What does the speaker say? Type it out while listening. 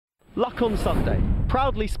Luck on Sunday,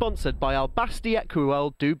 proudly sponsored by Al Basti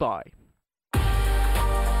Equiworld Dubai.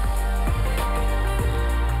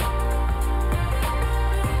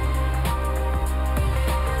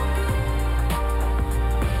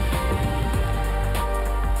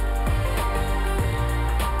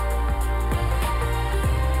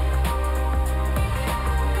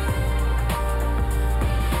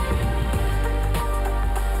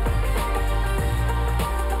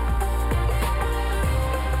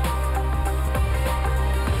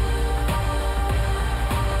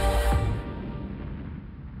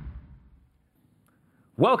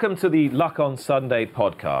 Welcome to the Luck on Sunday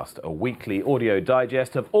podcast, a weekly audio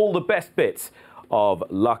digest of all the best bits of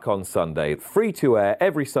Luck on Sunday, free to air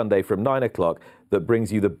every Sunday from 9 o'clock, that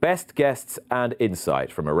brings you the best guests and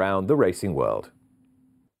insight from around the racing world.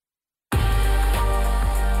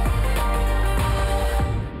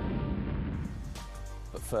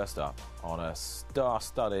 But first up, on a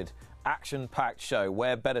star-studded, action-packed show,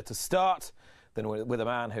 where better to start than with a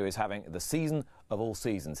man who is having the season of all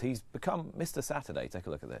seasons. He's become Mr. Saturday. Take a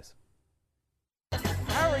look at this.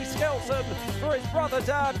 Harry Skelton for his brother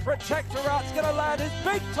Dan. Protectorate's going to land his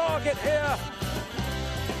big target here.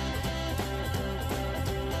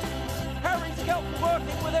 Harry Skelton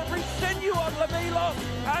working with every sinew on Le Milon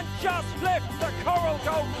and just lifts the Coral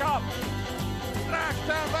Gold Cup.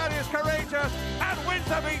 Ashton Valley is courageous and wins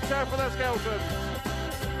a meter for the Skeltons.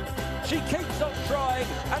 She keeps on trying,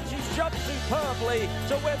 and she's jumped superbly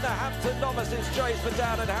to win the Hampton Novices Chase for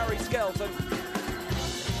Dan and Harry Skelton.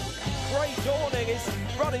 Grey Dawning is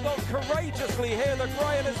running on courageously here. The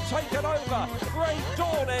Greyhound has taken over. Grey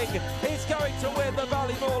Dawning is going to win the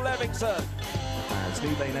Ballymore Leamington. As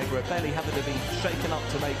Nube Negra barely having to be shaken up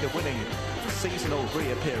to make a winning seasonal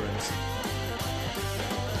reappearance.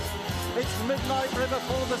 It's Midnight River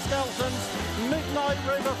for the Skeltons. Midnight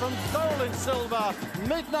River from Thurl in silver.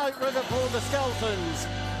 Midnight River for the Skeltons.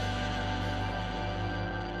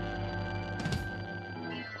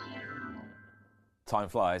 Time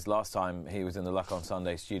flies. Last time he was in the Luck on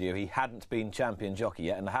Sunday studio, he hadn't been champion jockey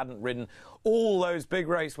yet and hadn't ridden all those big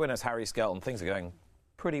race winners. Harry Skelton, things are going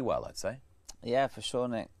pretty well, I'd say. Yeah, for sure,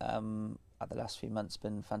 Nick. The last few months have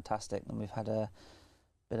been fantastic, and we've had a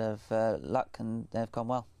bit of luck, and they've gone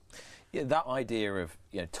well. Yeah, that idea of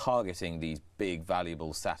targeting these big,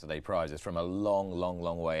 valuable Saturday prizes from a long, long,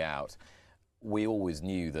 long way out, we always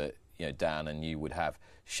knew that Dan and you would have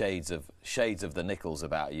shades of the Nichols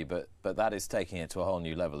about you, but that is taking it to a whole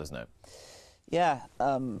new level, isn't it? Yeah,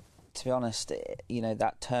 to be honest,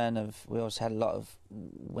 that turn of, we also had a lot of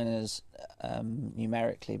winners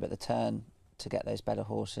numerically, but the turn to get those better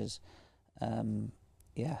horses,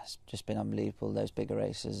 it's just been unbelievable. Those bigger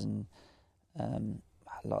races, and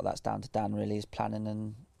a lot of that's down to Dan, really, his planning,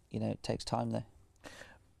 and it takes time though.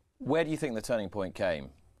 Where do you think the turning point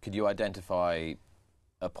came? Could you identify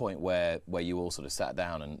a point where you all sort of sat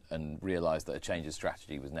down and realised that a change of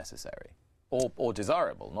strategy was necessary, or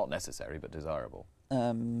desirable? Not necessary, but desirable.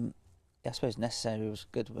 I suppose necessary was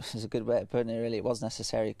a good way of putting it. Really, it was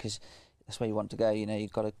necessary because that's where you want to go.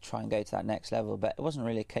 You've got to try and go to that next level. But it wasn't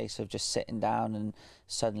really a case of just sitting down and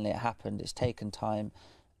suddenly it happened. It's taken time.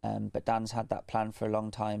 But Dan's had that plan for a long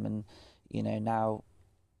time, and now,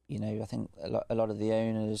 I think a lot of the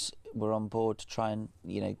owners were on board to try and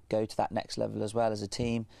go to that next level as well as a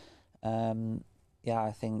team.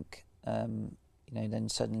 I think then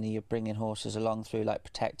suddenly you're bringing horses along through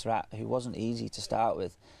like Protectorat, who wasn't easy to start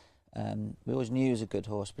with. We always knew he was a good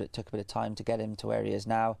horse, but it took a bit of time to get him to where he is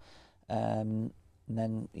now. And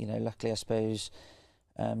then luckily, I suppose,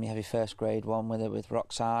 you have your first Grade 1 with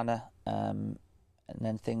Roxana. And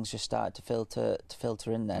then things just started to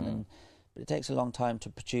filter in then. But it takes a long time to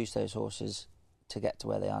produce those horses to get to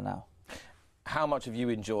where they are now. How much have you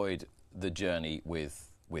enjoyed the journey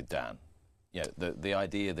with Dan? The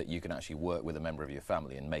idea that you can actually work with a member of your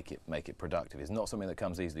family and make it productive is not something that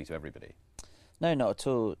comes easily to everybody. No, not at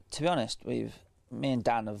all. To be honest, me and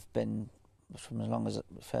Dan have been, from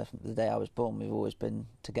the day I was born, we've always been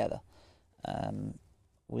together. From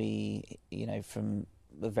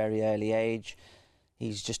a very early age,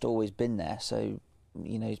 he's just always been there. So,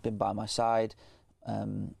 he's been by my side.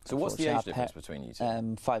 So what's the age difference between you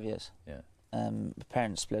two? 5 years. Yeah. My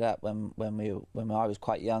parents split up when I was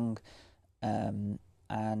quite young, and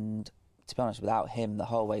to be honest, without him the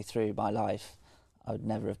whole way through my life, I would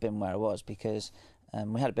never have been where I was, because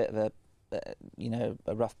we had a bit of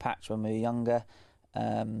a rough patch when we were younger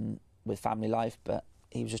with family life, but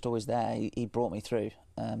he was just always there. He brought me through.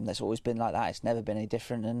 That's always been like that. It's never been any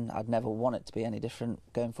different, and I'd never want it to be any different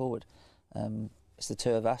going forward. It's the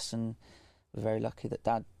two of us, and we're very lucky that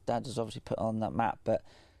Dad has obviously put on that map. But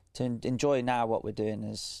to enjoy now what we're doing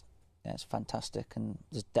is yeah, it's fantastic, and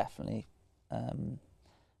there's definitely I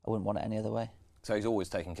wouldn't want it any other way. So he's always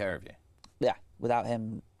taking care of you. Yeah, without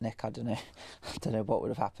him, Nick, I don't know, I don't know what would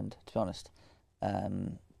have happened, to be honest.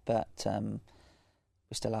 But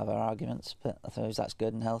we still have our arguments, but I suppose that's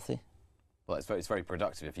good and healthy. Well, it's very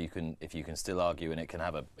productive if you can still argue and it can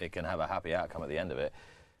have a happy outcome at the end of it,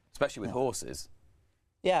 especially with horses.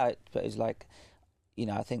 Yeah, but it's like,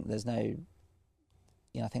 I think there's no,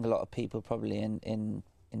 I think a lot of people probably in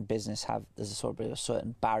business there's a sort of a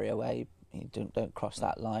certain barrier where you don't cross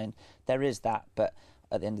that line. There is that, but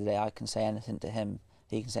at the end of the day, I can say anything to him,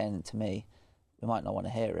 he can say anything to me. We might not want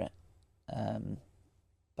to hear it,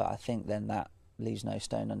 but I think then that leaves no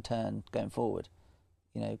stone unturned going forward.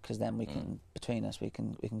 Because then we can, between us, we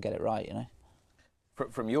can get it right.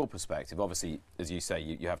 From your perspective, obviously, as you say,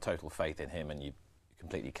 you have total faith in him, and you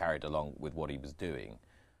completely carried along with what he was doing.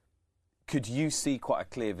 Could you see quite a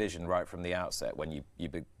clear vision right from the outset when you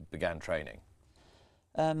began training?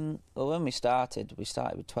 Well, when we started with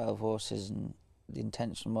 12 horses, and the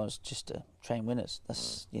intention was just to train winners.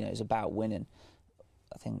 That's it's about winning.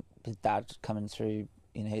 I think with Dad coming through,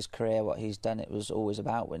 his career, what he's done, it was always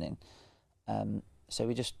about winning. So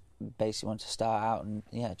we just basically wanted to start out and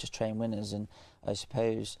just train winners, and I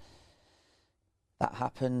suppose that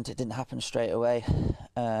happened. It didn't happen straight away,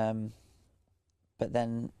 but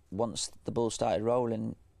then once the ball started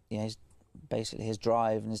rolling, his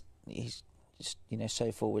drive, and he's just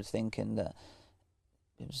so forward thinking that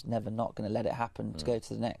it was never not going to let it happen to go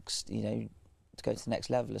to the next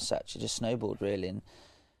level as such. It just snowballed really, and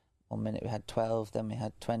 1 minute we had 12, then we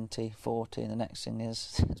had 20, 40, and the next thing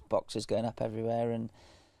is boxes going up everywhere, and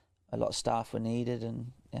a lot of staff were needed,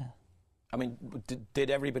 and yeah. I mean, did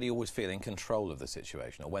everybody always feel in control of the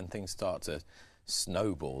situation, or when things start to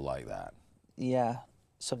snowball like that? Yeah,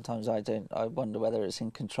 sometimes I wonder whether it's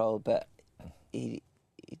in control, but he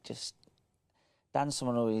just, Dan's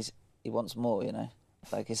someone always, he wants more,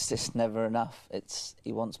 like it's just never enough.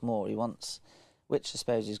 He wants more, which I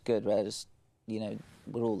suppose is good, whereas,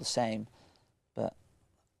 we're all the same. But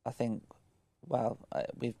I think, I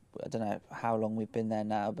don't know how long we've been there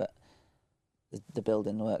now, but the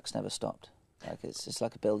building work's never stopped. Like it's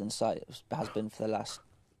like a building site. It has been for the last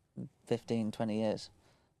 15, 20 years.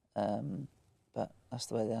 But that's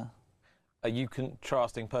the way they are. Are you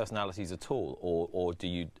contrasting personalities at all, or do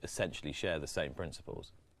you essentially share the same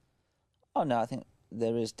principles? Oh no, I think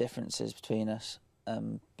there is differences between us,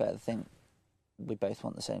 but I think we both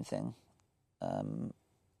want the same thing.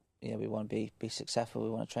 We want to be successful. We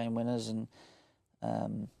want to train winners, and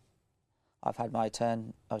I've had my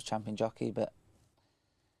turn. I was champion jockey, but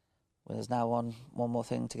there's now one more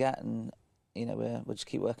thing to get, and we'll just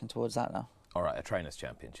keep working towards that now. All right, a trainers'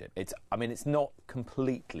 championship. It's not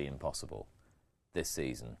completely impossible this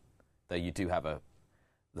season, though you do have the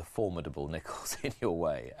formidable Nicholls in your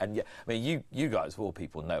way, and you guys, of all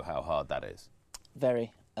people, know how hard that is.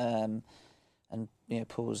 Very, and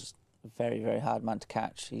Paul's a very, very hard man to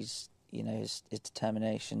catch. He's his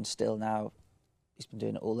determination still now. He's been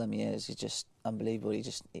doing it all them years. He's just unbelievable. He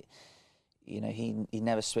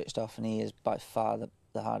never switched off, and he is by far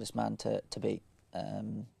the hardest man to beat.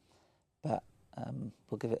 But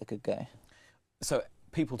we'll give it a good go. So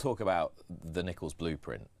people talk about the Nicholls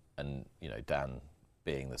blueprint, and Dan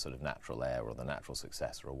being the sort of natural heir or the natural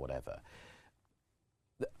successor or whatever.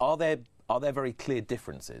 Are there very clear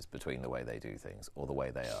differences between the way they do things or the way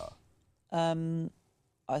they are?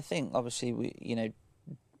 I think obviously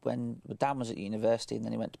when Dan was at university and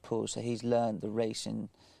then he went to Poole, so he's learned the racing.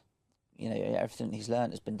 Everything he's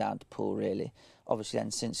learned has been down to Poole really. Obviously,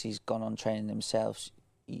 then since he's gone on training himself,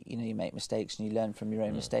 you make mistakes and you learn from your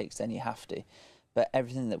own mistakes. Then you have to. But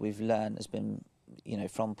everything that we've learned has been,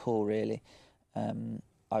 from Poole really.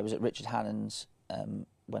 I was at Richard Hannon's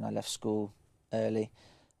when I left school early.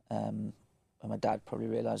 And my dad probably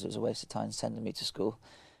realised it was a waste of time sending me to school.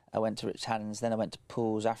 I went to Richard Hannon's, then I went to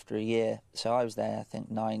Poole's after a year. So I was there, I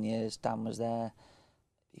think, 9 years. Dan was there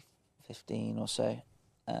 15 or so.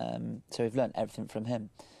 So we've learnt everything from him.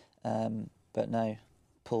 But no,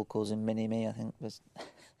 Poole calls him Mini-Me, I think.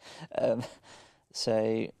 I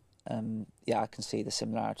can see the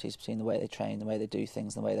similarities between the way they train, the way they do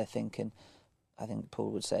things, and the way they're thinking. I think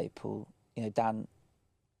Poole would say, Poole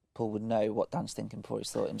would know what Dan's thinking before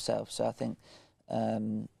he's thought himself. So I think,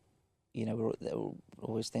 we're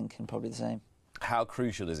always thinking probably the same. How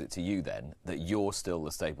crucial is it to you then that you're still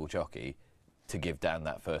the stable jockey to give Dan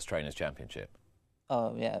that first trainers' championship?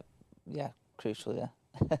 Oh yeah, crucial, yeah.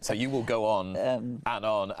 So you will go on and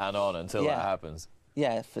on until that happens.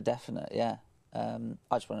 Yeah, for definite. Yeah, I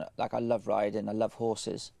just want to, I love riding. I love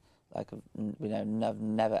horses. I've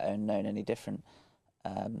never known any different.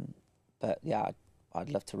 but yeah, I'd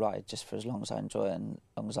love to ride just for as long as I enjoy it and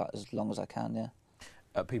as long as I can.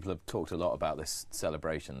 Yeah. People have talked a lot about this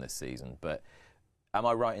celebration this season, but am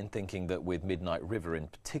I right in thinking that with Midnight River in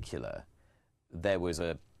particular, there was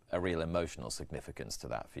a real emotional significance to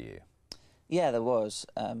that for you? Yeah, there was.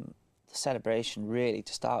 The celebration, really,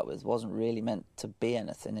 to start with, wasn't really meant to be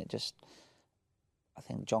anything. It just, I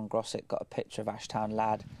think John Grossick got a picture of Ashtown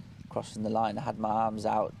Lad crossing the line. I had my arms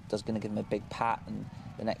out, I was going to give him a big pat, and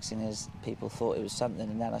the next thing is people thought it was something,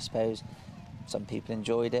 and then I suppose some people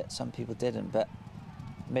enjoyed it, some people didn't. But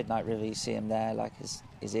Midnight River, you see him there, like his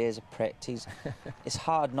ears are pricked. It's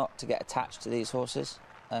hard not to get attached to these horses.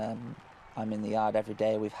 I'm in the yard every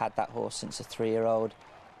day. We've had that horse since a 3-year-old.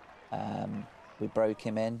 We broke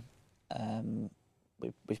him in.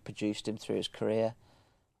 We've produced him through his career.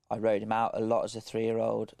 I rode him out a lot as a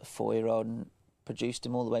 3-year-old, a 4-year-old, and produced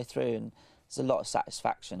him all the way through. And there's a lot of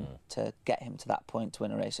satisfaction to get him to that point to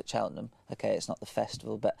win a race at Cheltenham. Okay, it's not the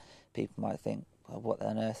festival, but people might think, well, what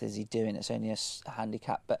on earth is he doing? It's only a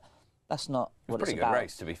handicap, but that's not what it's about. It's a pretty good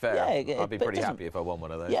race, to be fair. Yeah, I'd be pretty happy if I won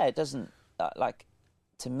one of those. Yeah, it doesn't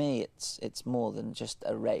to me, it's more than just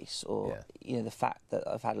a race, or the fact that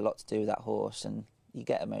I've had a lot to do with that horse, and you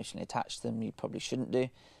get emotionally attached to them. You probably shouldn't do,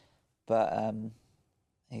 but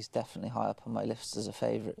he's definitely high up on my list as a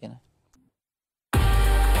favourite.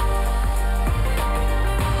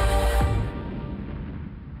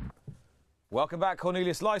 Welcome back.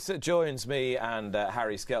 Cornelius Lysett joins me and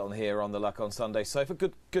Harry Skelton here on the Luck on Sunday sofa.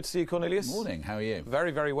 Good to see you, Cornelius. Morning, how are you?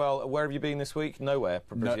 Very, very well. Where have you been this week? Nowhere,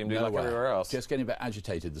 presumably, like everywhere else. Just getting a bit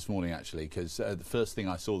agitated this morning, actually, because the first thing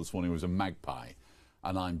I saw this morning was a magpie,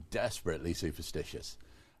 and I'm desperately superstitious.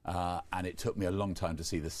 And it took me a long time to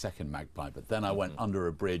see the second magpie, but then I went under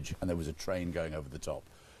a bridge and there was a train going over the top.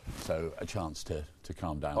 So a chance to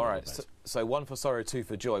calm down. All right, so one for sorrow, two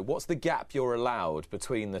for joy. What's the gap you're allowed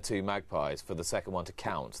between the two magpies for the second one to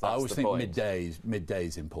count? That's I always think point. midday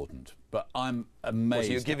important, but I'm amazed.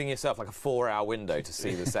 So you're giving yourself like a 4-hour window to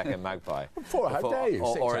see the second magpie. 4 hours, how dare you?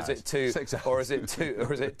 Or is it two? 6 hours. Or is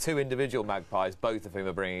it two individual magpies, both of whom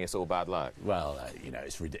are bringing us all bad luck? Well,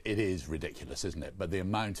 it is ridiculous, isn't it? But the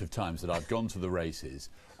amount of times that I've gone to the races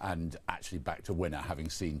and actually back to winner, having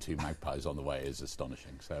seen two magpies on the way, is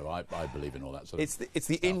astonishing. So I believe in all that sort of. It's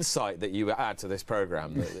the insight that you add to this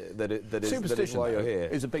programme that is why you're here.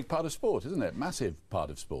 Is a big part of sport, isn't it? Massive part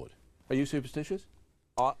of sport. Are you superstitious?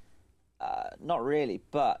 Not really,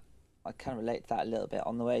 but I can relate to that a little bit.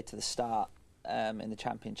 On the way to the start in the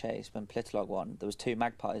champion chase, when Politolog won, there was two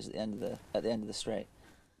magpies at the end of the straight.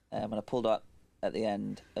 When I pulled up at the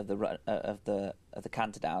end of the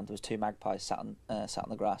canter down, there was two magpies sat on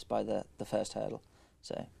the grass by the first hurdle.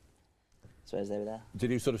 So as they were there.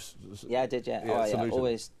 Did you sort of? Yeah, I did. Yeah.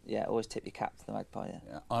 Always tip your cap to the magpie.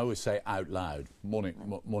 Yeah. I always say out loud, "Morning,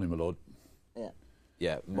 morning, my lord." Yeah.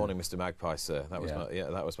 Yeah, morning, Mr. Magpie, sir. That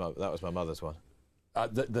was my mother's one.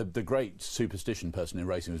 The great superstition person in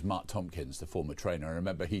racing was Mark Tompkins, the former trainer. I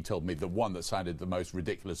remember he told me the one that sounded the most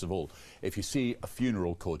ridiculous of all. If you see a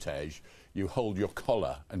funeral cortege, you hold your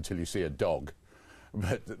collar until you see a dog.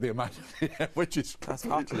 But the amount of, which is that's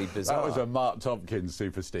utterly bizarre. That was a Mark Tompkins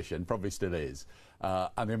superstition, probably still is.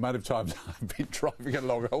 And the amount of times I've been driving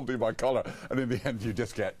along holding my collar, and in the end you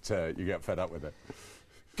just get fed up with it.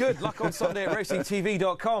 Good luck on Sunday at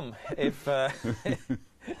racingtv.com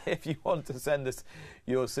if you want to send us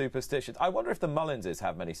your superstitions. I wonder if the Mullinses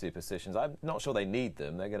have many superstitions. I'm not sure they need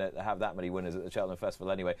them. They're going to have that many winners at the Cheltenham Festival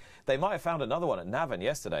anyway. They might have found another one at Navan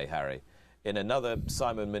yesterday, Harry, in another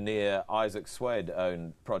Simon Monier, Isaac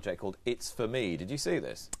Swed-owned project called It's For Me. Did you see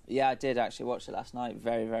this? Yeah, I did actually watch it last night.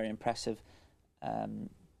 Very, very impressive.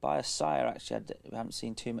 By a sire, actually, I haven't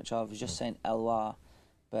seen too much of. I was just saying Eloi,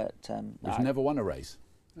 but... He's never won a race.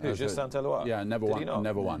 Who's just Saint-Eloi? Yeah, never won.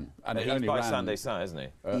 Never won. And he's only by Saint-Desain, isn't he?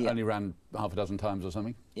 Only ran half a dozen times or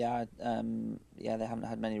something. Yeah, they haven't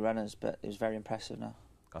had many runners, but it was very impressive now.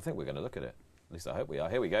 I think we're going to look at it. At least I hope we are.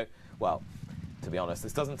 Here we go. Well, to be honest,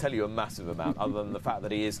 this doesn't tell you a massive amount other than the fact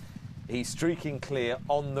that he's streaking clear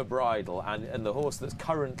on the bridle, and the horse that's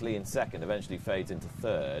currently in second eventually fades into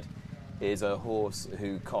third is a horse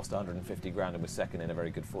who cost 150 grand and was second in a very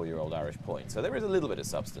good 4-year-old Irish Point. So there is a little bit of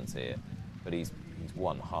substance here, but he's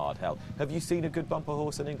one hard hell. Have you seen a good bumper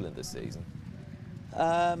horse in England this season?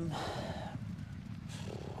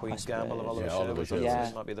 Queen's Gamble of Oliver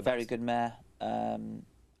Sherwood might be the very best. Good mare. And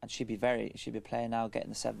she'd be playing now, getting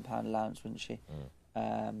the £7 allowance, wouldn't she?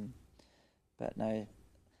 But no,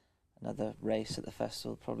 another race at the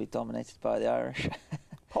festival probably dominated by the Irish.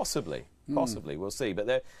 Possibly. Possibly, we'll see. But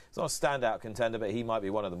it's not a standout contender, but he might be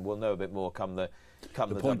one of them. We'll know a bit more come the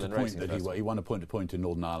Dublin Racing Festival. He won a point-to-point in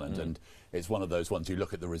Northern Ireland, and it's one of those ones you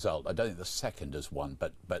look at the result. I don't think the second has won,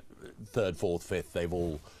 but third, fourth, fifth, they've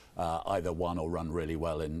all either won or run really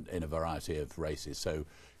well in a variety of races. So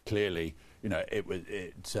clearly, you know,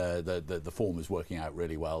 the form is working out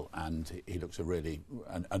really well, and he looks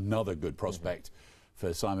another good prospect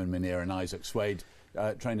for Simon Minier and Isaac Swade,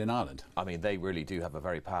 trained in Ireland. I mean, they really do have a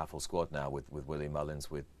very powerful squad now with Willie Mullins,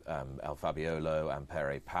 with El Fabiolo,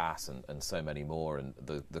 Ampere Pass, and so many more. And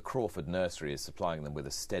the Crawford nursery is supplying them with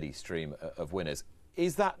a steady stream of winners.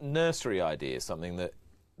 Is that nursery idea something that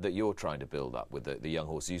you're trying to build up with the young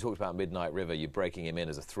horses? You talked about Midnight River, you're breaking him in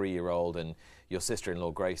as a 3-year-old, and your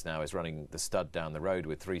sister-in-law Grace now is running the stud down the road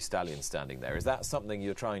with 3 stallions standing there. Is that something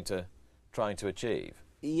you're trying to achieve?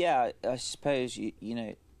 Yeah, I suppose you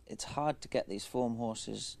know it's hard to get these form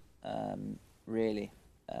horses, really,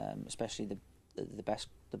 especially the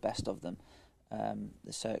best of them.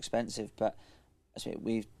 They're so expensive, but I suppose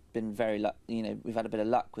we've been we've had a bit of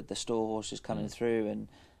luck with the store horses coming through, and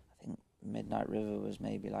I think Midnight River was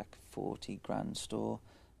maybe like 40 grand store.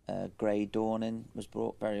 Grey Dawning was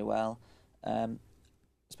brought very well. I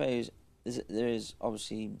suppose there is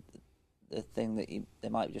obviously the thing that they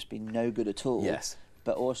might just be no good at all. Yes.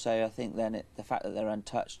 But also, I think then the fact that they're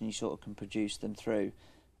untouched and you sort of can produce them through,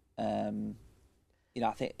 I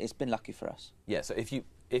think it's been lucky for us. Yeah. So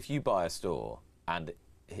if you buy a store and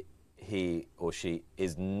he or she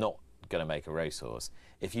is not going to make a racehorse,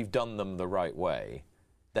 if you've done them the right way,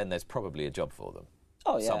 then there's probably a job for them.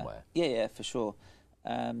 Oh yeah. Somewhere. Yeah, for sure.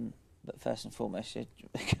 But first and foremost,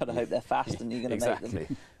 you've got to hope they're fast and you're going to make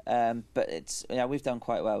them. But it's we've done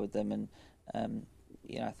quite well with them, and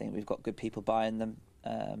I think we've got good people buying them.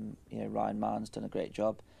 Ryan Marn's done a great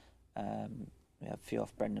job. We have Fioff,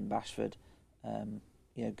 Brendan Bashford.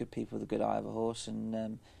 Good people with a good eye of a horse,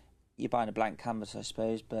 and you're buying a blank canvas, I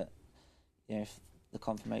suppose. But if the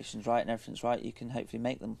confirmation's right and everything's right, you can hopefully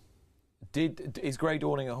make them. Is Grey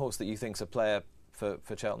Dawning a horse that you think's a player for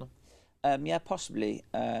Cheltenham? Yeah, possibly.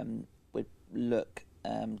 We'd look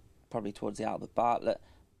probably towards the Albert Bartlett,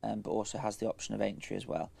 but also has the option of Aintree as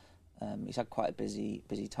well. He's had quite a busy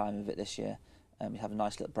time of it this year. We have a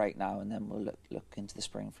nice little break now, and then we'll look into the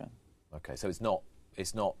spring for him. Okay, so it's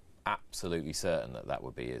not absolutely certain that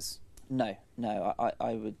would be his. No.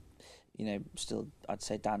 I would, still I'd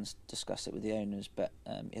say Dan's discussed it with the owners, but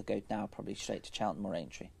he'll go now probably straight to Cheltenham or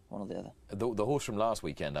Aintree, one or the other. The horse from last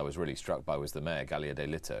weekend I was really struck by was the mare Gallia de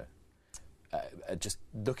Lito. Just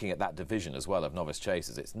looking at that division as well of novice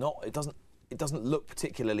chasers, it doesn't look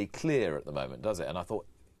particularly clear at the moment, does it? And I thought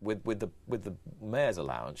with the mare's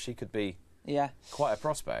allowance, she could be quite a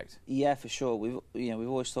prospect. Yeah, for sure. We've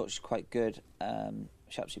always thought she's quite good.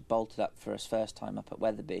 She absolutely bolted up for us first time up at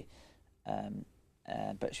Wetherby,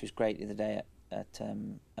 but she was great the other day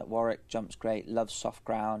at Warwick. Jumps great, loves soft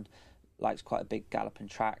ground, likes quite a big galloping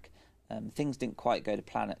track. Things didn't quite go to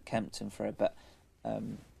plan at Kempton for her, but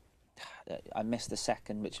I missed the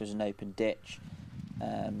second, which was an open ditch.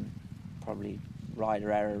 Probably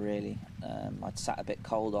rider error, really. I'd sat a bit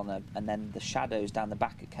cold on her, and then the shadows down the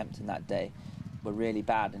back at Kempton that day were really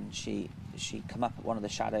bad, and she come up at one of the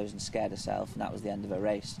shadows and scared herself, and that was the end of her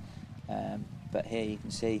race. But here you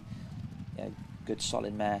can see, good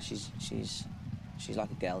solid mare. She's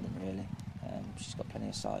like a gelding, really. She's got plenty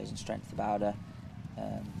of size and strength about her.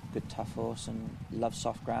 Good tough horse and loves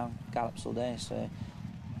soft ground, gallops all day. So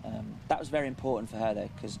that was very important for her, though,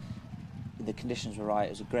 because the conditions were right.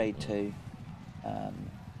 It was a grade 2.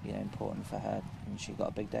 Important for her, and she got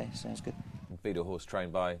a big day, so it's good. Beat horse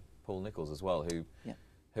trained by Paul Nicholls as well,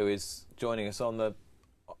 who is joining us on the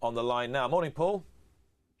line now. Morning, Paul.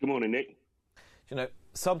 Good morning, Nick.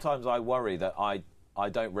 Sometimes I worry that I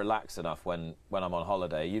don't relax enough when I'm on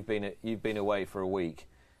holiday. You've been away for a week.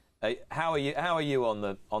 How are you on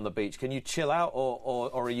the beach? Can you chill out,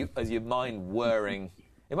 or is your mind whirring?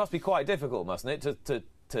 It must be quite difficult, mustn't it,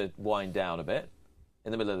 to wind down a bit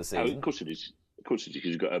in the middle of the season? Oh, of course it is. Of course it is, because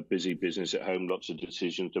you've got a busy business at home, lots of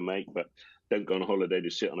decisions to make. But don't go on holiday to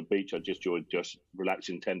sit on a beach. I just enjoy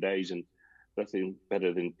relaxing 10 days, and nothing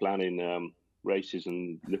better than planning races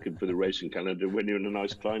and looking for the racing calendar when you're in a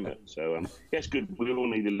nice climate. So it's good. We all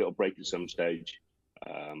need a little break at some stage.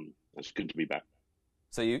 It's good to be back.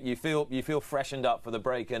 So you feel freshened up for the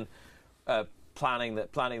break and planning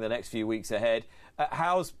the next few weeks ahead.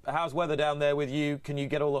 How's weather down there with you? Can you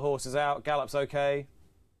get all the horses out? Gallops okay?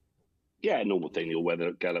 Yeah, normal thing. Your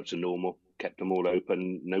weather gallops are normal. Kept them all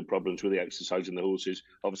open. No problems with the exercising the horses.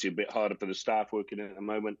 Obviously a bit harder for the staff working at the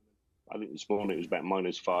moment. I think this morning it was about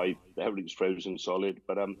 -5. Everything's frozen solid.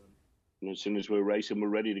 But as soon as we're racing, we're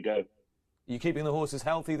ready to go. Are you keeping the horses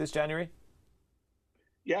healthy this January?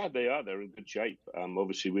 Yeah, they are. They're in good shape.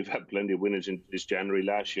 Obviously, we've had plenty of winners in this January.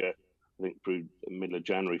 Last year, I think through the middle of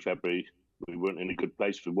January, February, we weren't in a good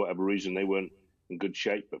place for whatever reason. They weren't in good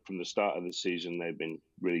shape, but from the start of the season, they've been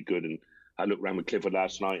really good. And I looked round with Clifford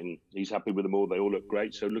last night, and he's happy with them all. They all look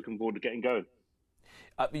great. So looking forward to getting going.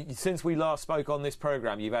 Since we last spoke on this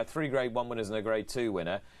programme, you've had 3 Grade 1 winners and a Grade 2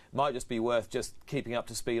 winner. Might just be worth just keeping up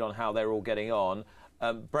to speed on how they're all getting on.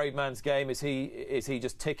 Bravemans's Game, is he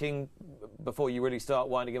just ticking before you really start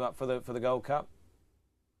winding him up for the Gold Cup?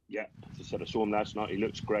 Yeah, as I said, I saw him last night. He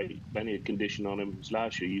looks great. Plenty of condition on him.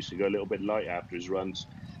 Last year, he used to go a little bit light after his runs.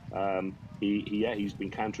 He's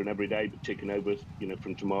been cantering every day, but ticking over.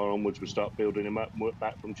 From tomorrow onwards, we'll start building him up and work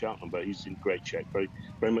back from Cheltenham. But he's in great shape. Very,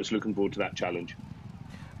 very much looking forward to that challenge.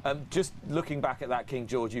 Just looking back at that King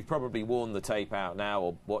George, you've probably worn the tape out now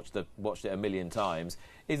or watched it a million times.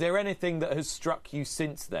 Is there anything that has struck you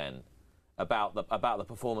since then about the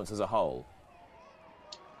performance as a whole?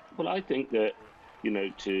 Well, I think that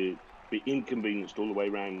to be inconvenienced all the way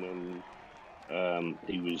around when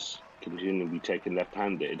he was continually taken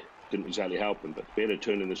left-handed didn't exactly help him. But to be able to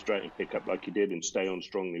turn in the straight and pick up like he did and stay on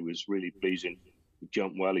strongly was really pleasing. He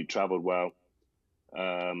jumped well, he travelled well.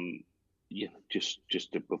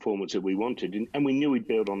 Just the performance that we wanted. And we knew he'd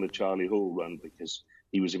build on the Charlie Hall run because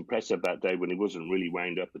he was impressive that day when he wasn't really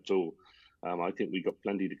wound up at all. I think we got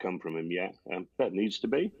plenty to come from him, yeah. That needs to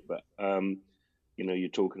be. But, you're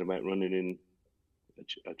talking about running in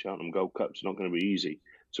a Cheltenham Gold Cup. It's not going to be easy.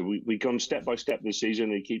 So we've gone step by step this season.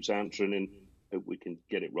 And he keeps answering and hope we can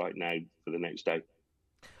get it right now for the next day.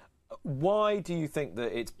 Why do you think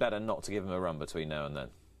that it's better not to give him a run between now and then?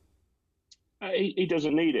 He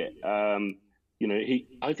doesn't need it.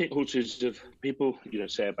 I think horses of people,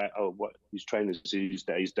 say about, what these trainers these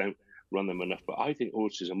days don't run them enough. But I think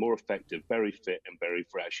horses are more effective, very fit and very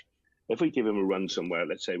fresh. If we give him a run somewhere,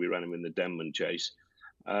 let's say we ran him in the Denman Chase,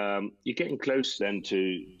 you're getting close then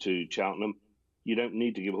to Cheltenham. You don't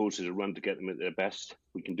need to give horses a run to get them at their best.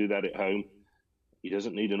 We can do that at home. He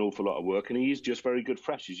doesn't need an awful lot of work, and he is just very good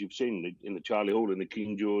fresh, as you've seen in the Charlie Hall and the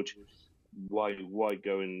King George. Why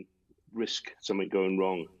go and risk something going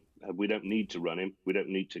wrong? We don't need to run him. We don't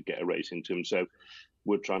need to get a race into him. So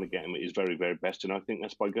we're trying to get him at his very, very best, and I think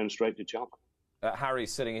that's by going straight to Cheltenham.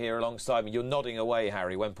 Harry's sitting here alongside me. You're nodding away,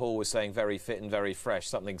 Harry, when Paul was saying very fit and very fresh.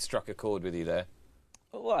 Something struck a chord with you there.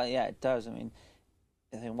 Well, yeah, it does. I mean,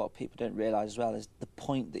 I think what people don't realise as well is the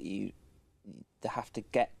point that you have to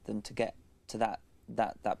get them to get to that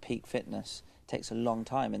peak fitness takes a long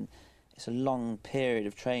time, and it's a long period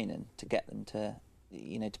of training to get them to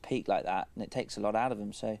peak like that, and it takes a lot out of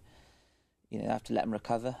them. So you have to let them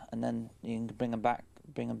recover, and then you can bring them back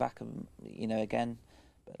again.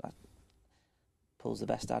 But like, Paul's the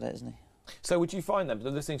best at it, isn't he? So would you find them,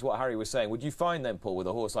 listening to what Harry was saying, would you find them, Paul, with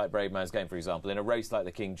a horse like Bravemans's Game, for example, in a race like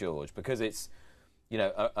the King George, because it's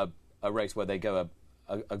a race where they go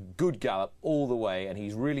a good gallop all the way and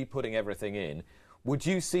he's really putting everything in, would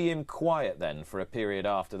you see him quiet then for a period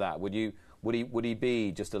after that? Would he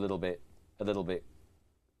be just a little bit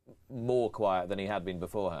more quiet than he had been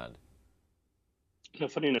beforehand?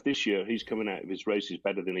 Funny enough, this year he's coming out of his races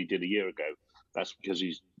better than he did a year ago. That's because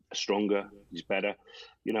he's stronger, he's better.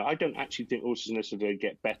 I don't actually think horses necessarily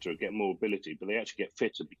get better, get more ability, but they actually get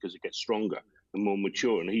fitter because they get stronger and more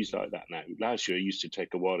mature, and he's like that now. Last year, he used to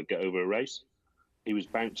take a while to get over a race. He was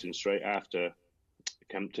bouncing straight after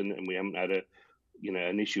Kempton, and we haven't had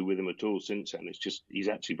an issue with him at all since then. It's just he's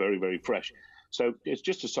actually very, very fresh. So it's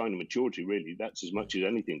just a sign of maturity, really. That's as much as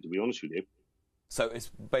anything, to be honest with you. So it's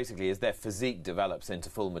basically, as their physique develops into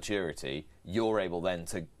full maturity, you're able then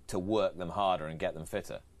to work them harder and get them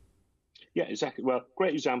fitter. Yeah, exactly. Well,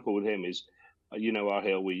 great example with him is, our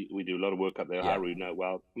hill, we do a lot of work up there. Yeah. Harry,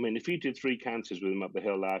 well, I mean, if you did 3 canters with him up the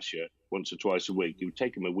hill last year, once or twice a week, it would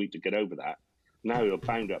take him a week to get over that. Now he'll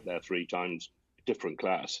bound up there 3 times, different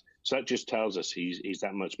class. So that just tells us he's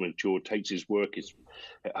that much mature, takes his work, is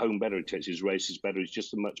at home better, he takes his races better. He's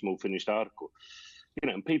just a much more finished article.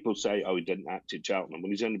 And people say, he didn't act at Cheltenham.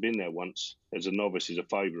 When he's only been there once as a novice, as a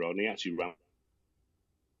 5-year-old, and he actually ran.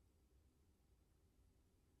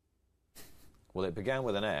 Well, it began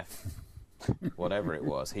with an F, whatever it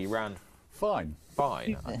was. He ran fine,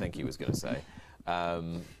 I think he was going to say.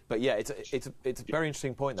 But yeah, it's a very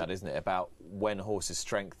interesting point, that, isn't it, about when horses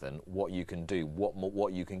strengthen, what you can do,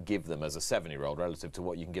 what you can give them as a 7-year-old relative to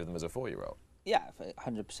what you can give them as a 4-year-old. Yeah,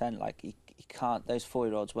 100%. Like you can't; those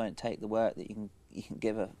 4-year-olds won't take the work that you can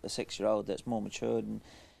give a 6-year-old that's more matured.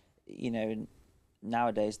 And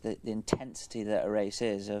nowadays the intensity that a race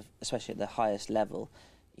is, especially at the highest level,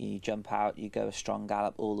 you jump out, you go a strong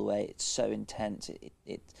gallop all the way. It's so intense.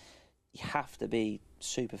 you have to be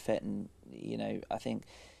super fit, and I think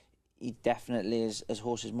he definitely is. As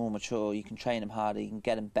horses more mature, you can train them harder, you can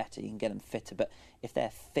get them better, you can get them fitter. But if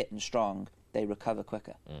they're fit and strong, they recover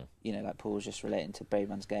quicker. Like Paul was just relating to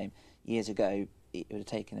Braveman's game. Years ago, it would have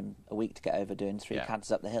taken him a week to get over doing 3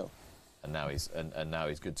 canters up the hill. And now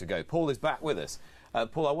he's good to go. Paul is back with us.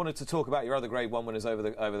 Paul, I wanted to talk about your other Grade 1 winners over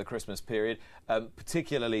the Christmas period,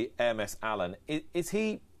 particularly Hermes Allen. Is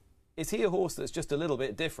he a horse that's just a little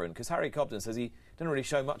bit different? Because Harry Cobden says he didn't really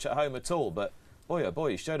show much at home at all, but boy, oh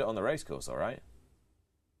boy, he showed it on the racecourse, all right.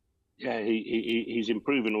 Yeah, he's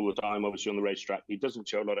improving all the time, obviously, on the racetrack. He doesn't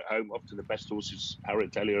show a lot at home. Often the best horses,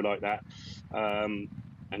 Harriet Telly, are like that.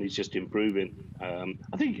 And he's just improving.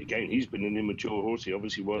 I think, again, he's been an immature horse. He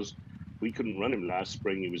obviously was. We couldn't run him last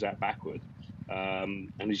spring. He was that backward.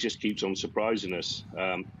 And he just keeps on surprising us.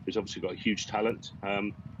 He's obviously got a huge talent.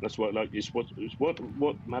 That's what I like.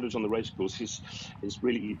 What matters on the racecourse is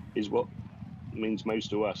what means most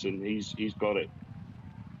to us, and he's got it.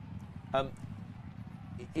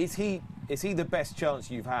 Is he the best chance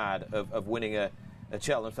you've had of winning a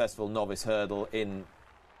Cheltenham Festival novice hurdle in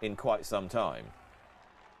quite some time?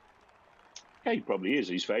 Yeah, he probably is.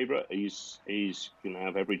 He's favourite. He's going to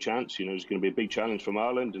have every chance. It's going to be a big challenge from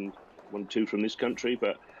Ireland and 1-2 from this country.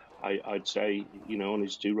 But I'd say, on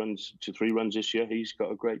his 2 to 3 runs this year, he's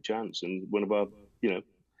got a great chance and one of our,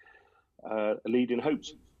 leading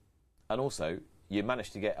hopes. And also, you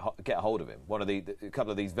managed to get a hold of him. One of a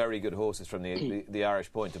couple of these very good horses from the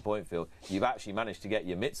Irish point-to-point field. You've actually managed to get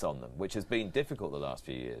your mitts on them, which has been difficult the last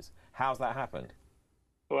few years. How's that happened?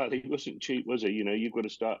 Well, he wasn't cheap, was he? You've got to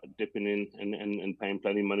start dipping in and paying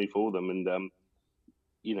plenty of money for them. And,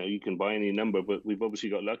 you can buy any number, but we've obviously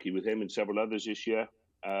got lucky with him and several others this year.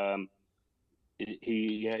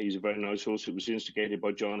 He's a very nice horse. It was instigated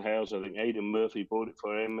by John Hales. I think Aidan Murphy bought it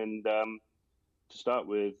for him. And to start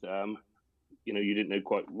with, you didn't know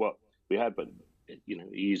quite what we had, but,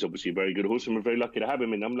 he's obviously a very good horse, and we're very lucky to have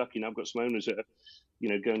him. And I'm lucky now I've got some owners that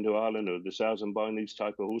are, going to Ireland or the South and buying these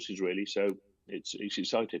type of horses, really. So it's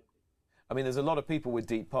exciting. I mean, there's a lot of people with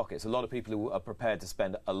deep pockets, a lot of people who are prepared to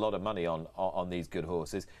spend a lot of money on these good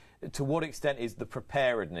horses. To what extent is the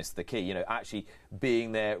preparedness the key? Actually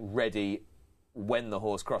being there ready when the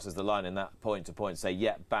horse crosses the line in that point-to-point, say,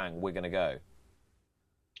 yeah, bang, we're going to go.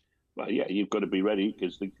 Well, yeah, you've got to be ready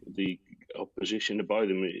because the opposition to buy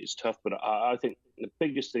them is tough. But I think the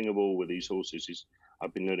biggest thing of all with these horses is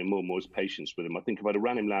I've been learning more and more is patience with them. I think if I'd have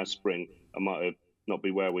ran him last spring, I might have not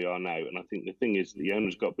be where we are now. And I think the thing is, the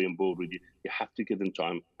owner's got to be on board with you. You have to give them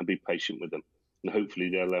time and be patient with them. And hopefully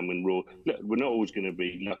they'll win raw. Look, we're not always going to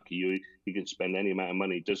be lucky. You can spend any amount of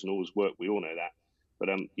money. It doesn't always work. We all know that. But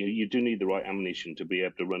you do need the right ammunition to be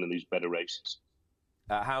able to run in these better races.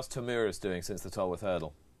 How's Tamuras doing since the Tolworth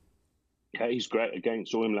Hurdle? Yeah, he's great. Again,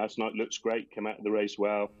 saw him last night. Looks great. Came out of the race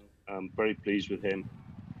well. Very pleased with him.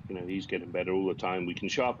 He's getting better all the time. We can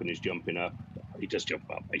sharpen his jumping up. He does jump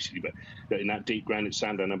up, basically. But in that deep ground at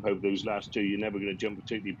Sandown, over those last 2, you're never going to jump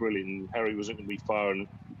particularly brilliant. And Harry wasn't going to be far and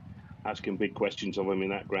asking big questions of him in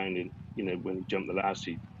that ground. And, when he jumped the last,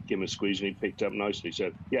 he gave him a squeeze and he picked up nicely.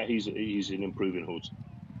 So, yeah, he's an improving horse.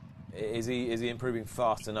 Is he improving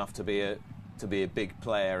fast enough to be a big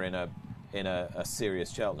player in a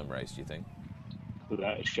serious Cheltenham race, do you think?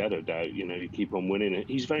 Without a shadow of doubt, you keep on winning.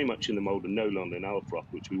 He's very much in the mould of No London Alfroth,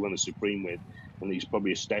 which we won the Supreme with, and he's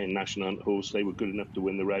probably a staying national hunt horse. They were good enough to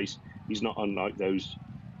win the race. He's not unlike those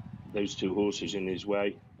 2 horses in his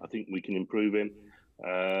way. I think we can improve him.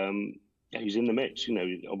 He's in the mix.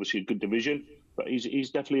 Obviously a good division, but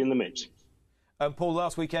he's definitely in the mix. Paul,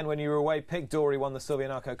 last weekend when you were away, Pic D'Orhy won the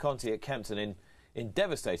Silvianaco Conti at Kempton in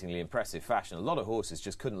devastatingly impressive fashion. A lot of horses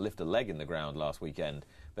just couldn't lift a leg in the ground last weekend,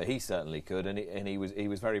 but he certainly could, and he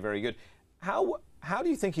was very, very good. How do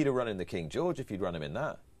you think he'd have run in the King George if you'd run him in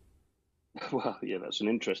that? Well, yeah, that's an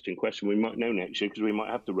interesting question. We might know next year because we might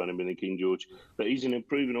have to run him in the King George. But he's an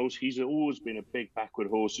improving horse. He's always been a big backward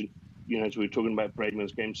horse. And, as we were talking about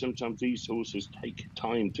Braidman's game, sometimes these horses take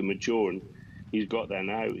time to mature. And he's got there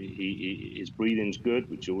now. His breathing's good,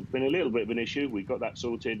 which has been a little bit of an issue. We've got that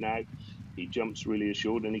sorted now. He jumps really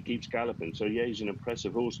assured and he keeps galloping. So, yeah, he's an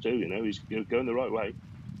impressive horse too. He's going the right way.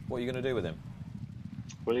 What are you going to do with him?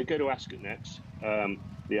 Well, he'll go to Ascot next,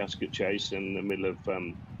 the Ascot Chase in the middle of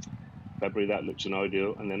February. That looks an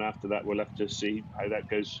ideal. And then after that, we'll have to see how that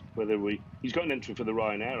goes. He's got an entry for the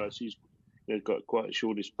Ryanair. He's got quite a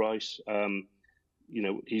shortest price.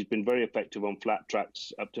 He's been very effective on flat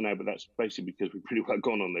tracks up to now, but that's basically because we've pretty well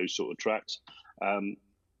gone on those sort of tracks.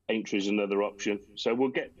 Aintree is another option. So we'll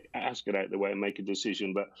get Ascot out of the way and make a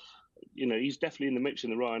decision. But, he's definitely in the mix in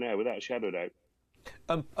the Ryanair without a shadow of doubt.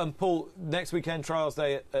 And Paul, next weekend, trials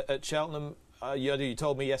day at Cheltenham. You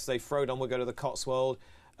told me yesterday Frodon will go to the Cotswold,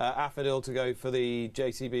 Affordil to go for the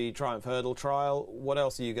JCB Triumph Hurdle Trial. What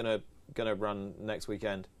else are you going to run next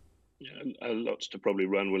weekend? Yeah, lots to probably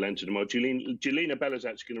run. We'll enter tomorrow. Jelena Bella's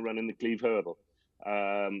actually going to run in the Cleve Hurdle.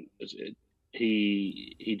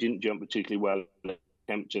 He didn't jump particularly well at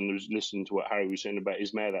Kempton. I was listening to what Harry was saying about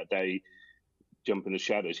his mare that day, jumping the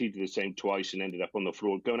shadows. He did the same twice and ended up on the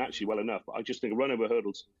floor, going actually well enough. But I just think a run over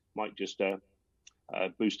hurdles might just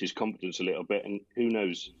boost his confidence a little bit. And who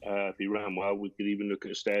knows, if he ran well, we could even look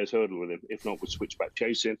at a stairs hurdle with him. If not, we'll switch back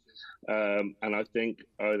chasing. And I think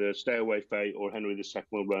either Stay Away Fate or Henry II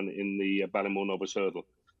will run in the Ballymore Novice Hurdle.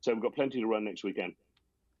 So we've got plenty to run next weekend.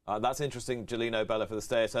 That's interesting, Jelena Bella for the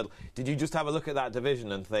Stairs Hurdle. Did you just have a look at that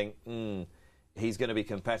division and think, he's going to be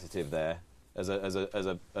competitive there as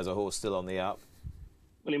a horse still on the up?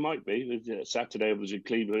 Well, he might be. Saturday was a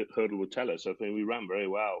Cleve Hurdle will tell us. I think we ran very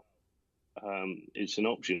well. It's an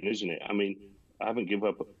option, isn't it? I mean, I haven't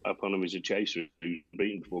given up on him as a chaser. He's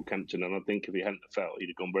beaten before Kempton, and I think if he hadn't felt, he'd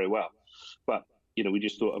have gone very well. But, we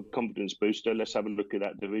just thought a confidence booster. Let's have a look at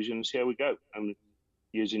that division and see how we go. And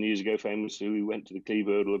years and years ago, famously, we went to the Cleve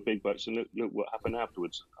Hurdle with big bucks, and look what happened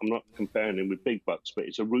afterwards. I'm not comparing him with big bucks, but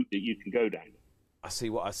it's a route that you can go down. I see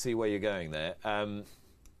where you're going there.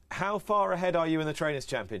 How far ahead are you in the Trainers'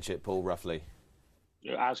 Championship, Paul, roughly?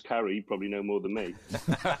 Ask Harry, you probably know more than me.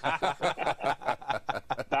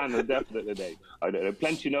 Dan will definitely know. I don't know.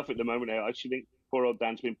 Plenty enough at the moment. I actually think poor old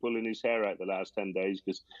Dan's been pulling his hair out the last 10 days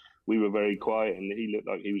because we were very quiet and he looked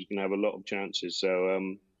like he was going to have a lot of chances. So,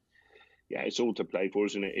 yeah, it's all to play for,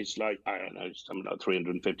 isn't it? It's like, I don't know, it's something like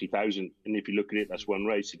 350,000. And if you look at it, that's one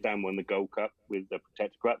race. If Dan won the Gold Cup with the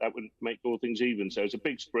Protector Cup, that would make all things even. So it's a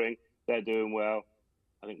big spring. They're doing well.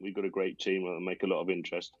 I think we've got a great team that'll make a lot of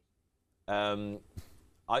interest.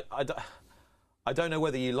 I don't know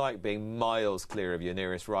whether you like being miles clear of your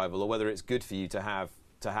nearest rival or whether it's good for you to have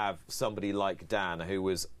somebody like Dan, who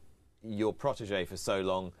was your protege for so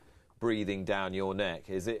long, breathing down your neck.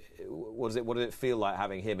 What did it feel like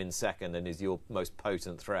having him in second and is your most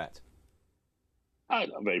potent threat?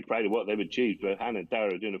 I'm very proud of what they've achieved, but Hannah and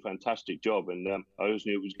Dara are doing a fantastic job, and I always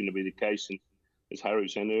knew it was going to be the case. And as Harry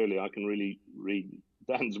was saying earlier, I can really read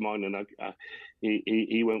Dan's mind, and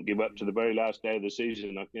he won't give up to the very last day of the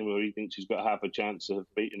season. He thinks he's got half a chance of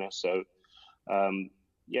beating us. So,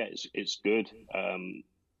 yeah, it's good.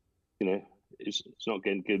 It's not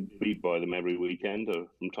getting beat by them every weekend or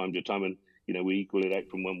from time to time, and we equal it out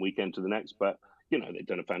from one weekend to the next. But they've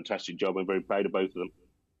done a fantastic job. I'm very proud of both of them.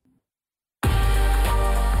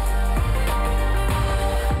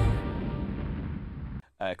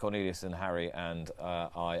 Cornelius and Harry and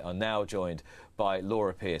I are now joined by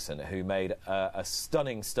Laura Pearson, who made a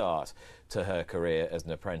stunning start to her career as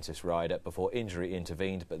an apprentice rider before injury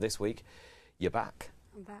intervened. But this week, you're back.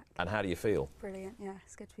 I'm back. And how do you feel? Brilliant, yeah,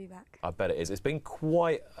 it's good to be back. I bet it is. It's been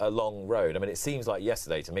quite a long road. I mean, it seems like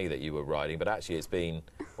yesterday to me that you were riding, but actually it's been,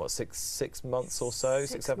 what, six months or so?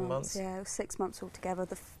 7 months? Yeah, it was 6 months altogether.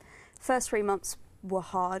 The first 3 months were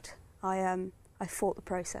hard. I fought the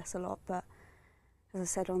process a lot, but as I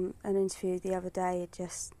said on an interview the other day, it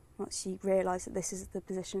just, once you realise that this is the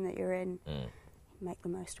position that you're in, you make the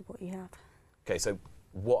most of what you have. OK, so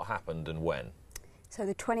what happened and when? So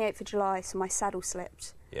the 28th of July, so my saddle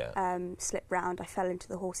slipped. Yeah. Slipped round. I fell into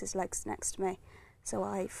the horse's legs next to me. So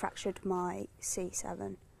I fractured my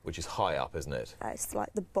C7. Which is high up, isn't it? It's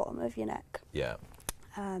like the bottom of your neck. Yeah.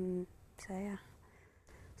 So yeah,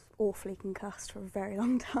 awfully concussed for a very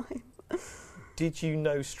long time. Did you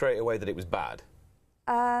know straight away that it was bad?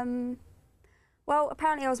 Well,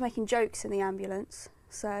 apparently I was making jokes in the ambulance,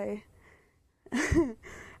 so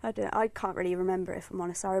I can't really remember, if I'm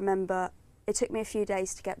honest. I remember it took me a few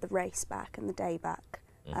days to get the race back and the day back.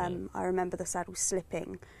 I remember the saddle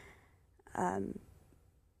slipping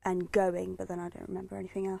and going, but then I don't remember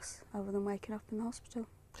anything else other than waking up in the hospital.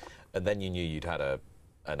 And then you knew you'd had a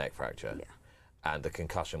neck fracture? Yeah. And the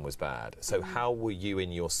concussion was bad. So how were you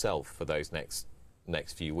in yourself for those next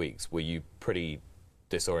few weeks? Were you pretty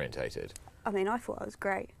disorientated? I mean, I thought I was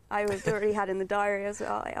great. I was already had in the diary, I was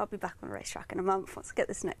like, I'll be back on the racetrack in a month once I get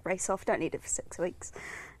this neck race off. Don't need it for 6 weeks.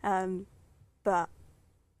 But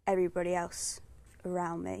everybody else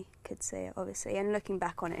around me could see it, obviously. And looking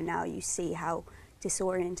back on it now, you see how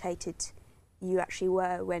disorientated you actually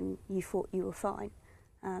were when you thought you were fine.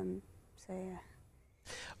 So, yeah.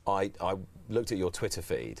 I looked at your Twitter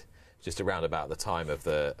feed just around about the time of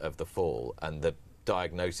the fall, and the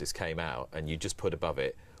diagnosis came out, and you just put above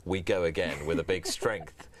it, "We go again," with a big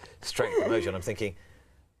strength emoji. I'm thinking,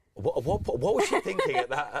 what was she thinking at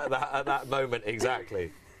that moment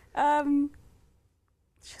exactly?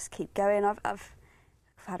 just keep going. I've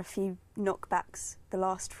had a few knockbacks the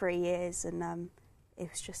last 3 years, and it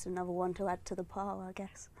was just another one to add to the pile, I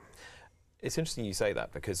guess. It's interesting you say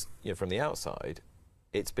that because, you know, from the outside,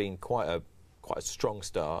 it's been quite a strong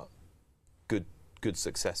start, good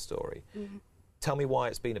success story. Mm-hmm. Tell me why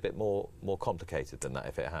it's been a bit more complicated than that,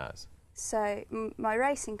 if it has. So my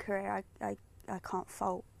racing career, I can't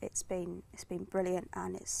fault. It's been brilliant,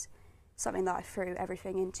 and it's something that I threw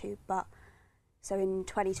everything into. But so in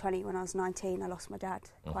 2020, when I was 19, I lost my dad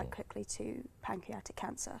quite quickly to pancreatic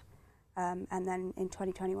cancer, and then in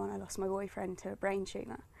 2021, I lost my boyfriend to a brain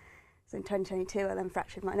tumour. So in 2022, I then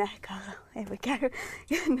fractured my neck. I was like, here we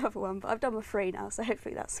go, another one. But I've done my 3 now, so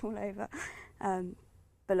hopefully that's all over.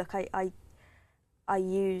 But look, I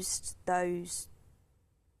used those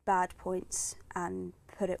bad points and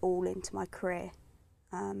put it all into my career.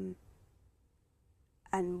 And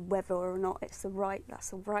whether or not that's the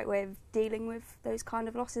right way of dealing with those kind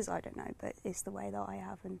of losses, I don't know. But it's the way that I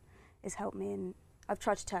have, and it's helped me. And I've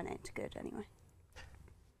tried to turn it into good anyway.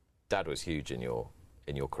 Dad was huge in your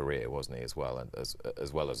career, wasn't he, as well, and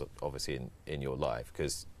as well as obviously in your life?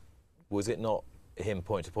 Because was it not him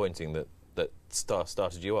pointing that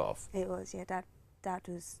started you off? It was, yeah. Dad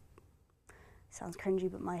was, sounds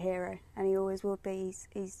cringy, but my hero, and he always will be.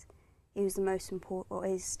 He was the most important, or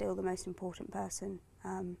is still the most important person.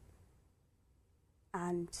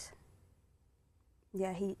 And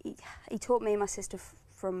yeah, he taught me and my sister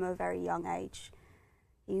from a very young age.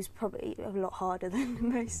 He was probably a lot harder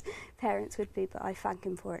than most parents would be, but I thank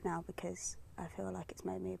him for it now because I feel like it's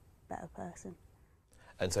made me a better person.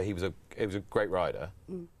 And so he was a great rider,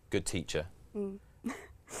 good teacher,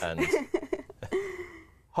 and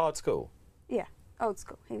hard school. Yeah, old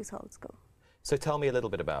school. He was old school. So tell me a little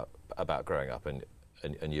bit about growing up and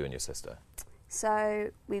you and your sister. So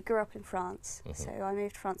we grew up in France. So I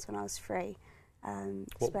moved to France when I was 3.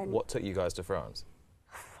 What took you guys to France?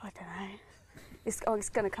 I don't know. It's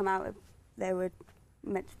going to come out. They were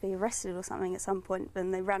meant to be arrested or something at some point,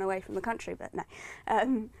 and they ran away from the country. But no.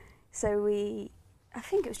 So I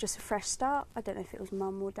think it was just a fresh start. I don't know if it was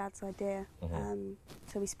Mum or Dad's idea.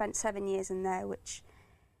 So we spent 7 years in there, which,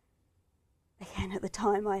 again, at the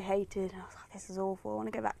time I hated. I was like, this is awful. I want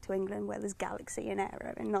to go back to England where there's Galaxy and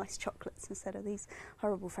Aero and nice chocolates instead of these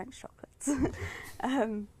horrible French chocolates.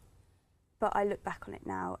 But I look back on it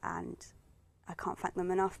now and I can't thank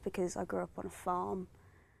them enough because I grew up on a farm.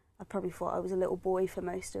 I probably thought I was a little boy for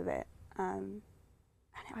most of it. And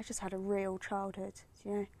I just had a real childhood,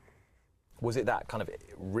 you know. Was it that kind of,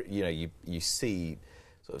 you know, you see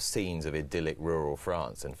sort of scenes of idyllic rural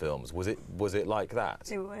France in films. Was it like that?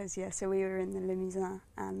 It was, yeah. So we were in the Limousin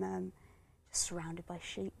and just surrounded by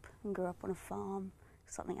sheep and grew up on a farm.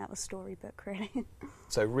 Something out of a storybook, really.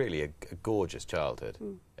 So really a gorgeous childhood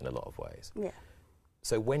in a lot of ways. Yeah.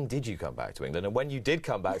 So when did you come back to England? And when you did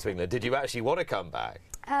come back to England, did you actually want to come back?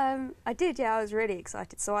 I did, yeah. I was really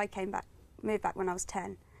excited. So I moved back when I was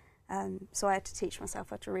 10. So I had to teach myself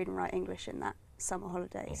how to read and write English in that summer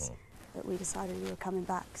holidays. But we decided we were coming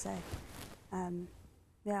back. So,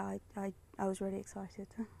 yeah, I was really excited.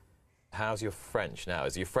 How's your French now?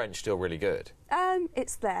 Is your French still really good?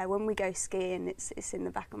 It's there. When we go skiing, it's in the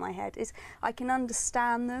back of my head. I can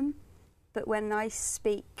understand them, but when I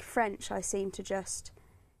speak French, I seem to just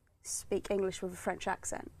speak English with a French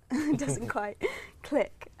accent. It doesn't quite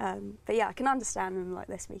click. But yeah, I can understand them like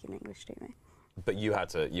they're speaking English to me. But you had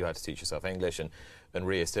to teach yourself English and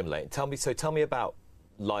re-assimilate. Tell me about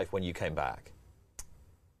life when you came back.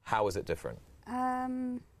 How was it different?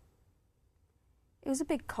 It was a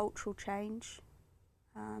big cultural change.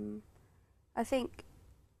 I think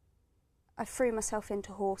I threw myself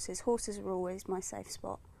into horses. Horses were always my safe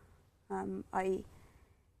spot. I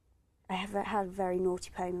have had a very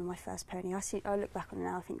naughty pony with my first pony. I look back on it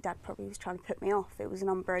now, I think Dad probably was trying to put me off. It was an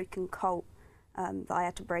unbroken colt that I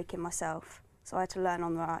had to break in myself. So I had to learn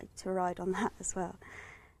to ride on that as well.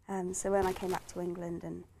 So when I came back to England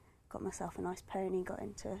and got myself a nice pony, got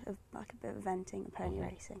into a bit of eventing and pony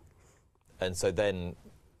racing. And so then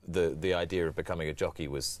the idea of becoming a jockey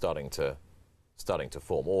was starting to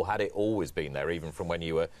form, or had it always been there, even from when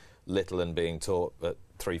you were little and being taught at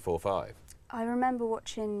 3, 4, 5? I remember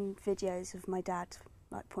watching videos of my dad,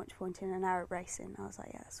 like point-to-pointing and Arab racing. I was like,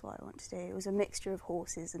 yeah, that's what I want to do. It was a mixture of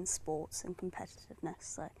horses and sports and competitiveness,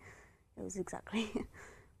 so it was exactly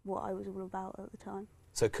what I was all about at the time.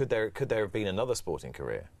 So could there have been another sporting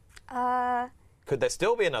career? Could there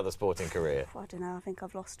still be another sporting career? I don't know. I think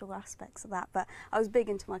I've lost all aspects of that. But I was big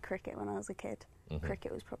into my cricket when I was a kid.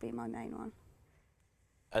 Cricket was probably my main one.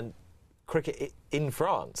 And cricket in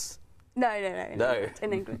France? No, in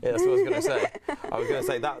England. Yeah, that's what I was going to say. I was going to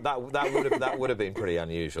say that would have been pretty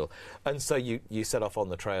unusual. And so you set off on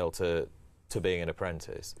the trail to being an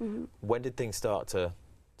apprentice. Mm-hmm. When did things start to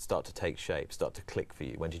take shape, start to click for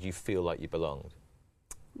you? When did you feel like you belonged?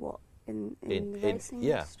 What in the racing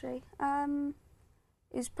industry?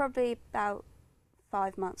 It was probably about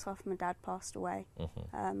 5 months after my dad passed away.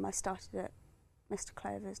 Mm-hmm. I started at Mr.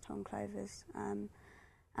 Clover's, Tom Clover's, and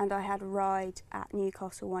I had a ride at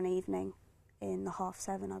Newcastle one evening in the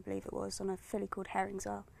 7:30, I believe it was, on a filly called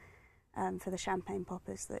Herringswell for the Champagne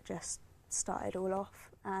Poppers that just started all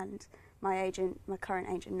off. And my current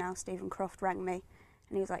agent now, Stephen Croft, rang me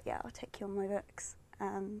and he was like, yeah, I'll take you on my books.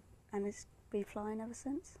 And it's been flying ever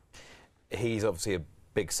since. He's obviously a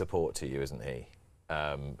big support to you, isn't he?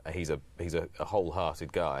 He's a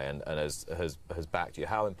wholehearted guy and has backed you.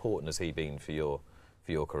 How important has he been for your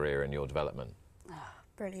career and your development? Oh,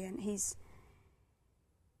 brilliant.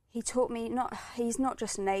 He taught me he's not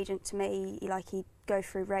just an agent to me. He'd go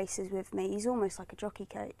through races with me. He's almost like a jockey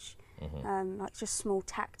coach. Mm-hmm. Like just small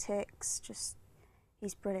tactics.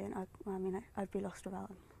 He's brilliant. I'd be lost without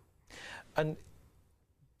him. And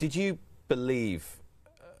did you believe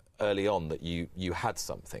early on that you had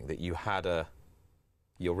something, that you had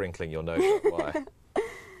You're wrinkling your nose. Why?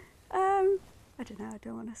 I don't know. I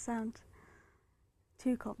don't want to sound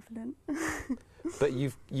too confident. But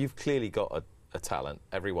you've clearly got a talent.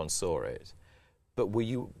 Everyone saw it. But were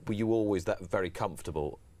you always that very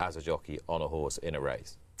comfortable as a jockey on a horse in a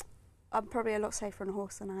race? I'm probably a lot safer on a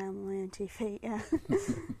horse than I am on my own 2 feet. Yeah.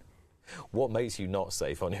 What makes you not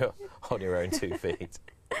safe on your own 2 feet?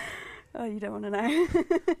 Oh, you don't want to know.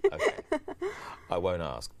 Okay, I won't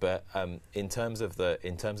ask. But in terms of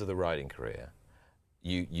the riding career,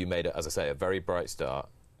 you made, as I say, a very bright start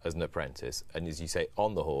as an apprentice, and as you say,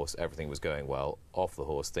 on the horse everything was going well. Off the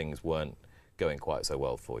horse things weren't going quite so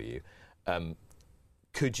well for you.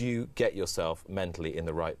 Could you get yourself mentally in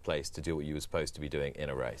the right place to do what you were supposed to be doing in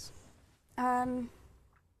a race?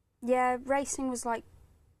 Yeah, racing was like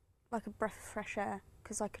a breath of fresh air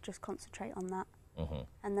because I could just concentrate on that. Mm-hmm.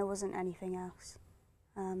 And there wasn't anything else.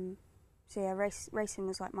 So yeah, racing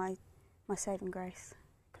was like my saving grace,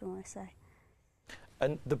 I could almost say.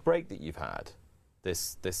 And the break that you've had,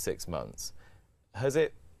 this 6 months, has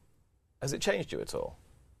it changed you at all?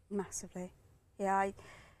 Massively. Yeah,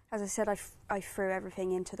 as I said, I threw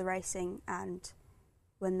everything into the racing, and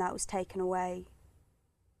when that was taken away,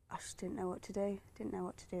 I just didn't know what to do. Didn't know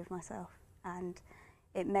what to do with myself, and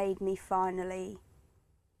it made me finally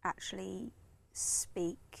actually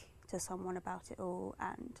speak to someone about it all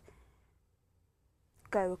and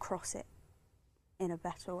go across it in a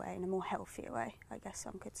better way, in a more healthier way, I guess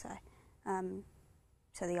some could say.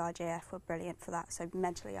 So the IJF were brilliant for that. So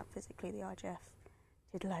mentally and physically, the IJF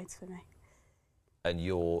did loads for me. And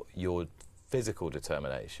your physical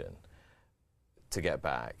determination to get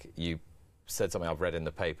back, you said something I've read in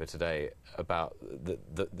the paper today about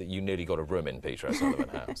that you nearly got a room in Peter O'Sullivan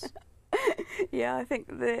House. Yeah, I think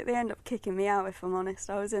they end up kicking me out, if I'm honest.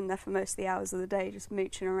 I was in there for most of the hours of the day, just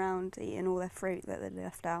mooching around, eating all their fruit that they'd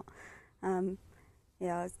left out.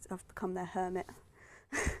 Yeah, I've become their hermit.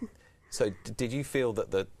 So did you feel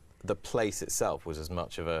that the place itself was as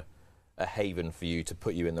much of a haven for you to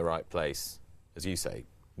put you in the right place, as you say,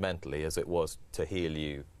 mentally, as it was to heal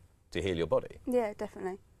your body? Yeah,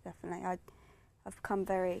 definitely. I've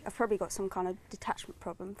probably got some kind of detachment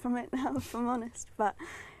problem from it now, if I'm honest. But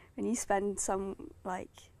when you spend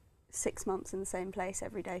 6 months in the same place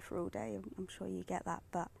every day for all day, I'm sure you get that.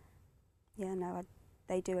 But yeah, no,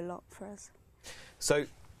 they do a lot for us. So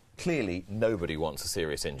clearly, nobody wants a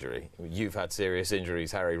serious injury. You've had serious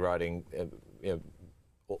injuries, Harry, riding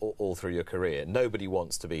all through your career. Nobody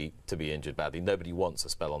wants to be injured badly. Nobody wants a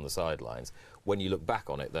spell on the sidelines. When you look back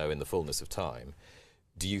on it, though, in the fullness of time,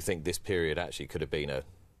 do you think this period actually could have been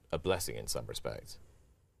a blessing in some respects?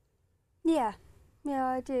 Yeah,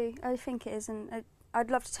 I do. I think it is, and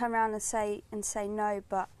I'd love to turn around and say no,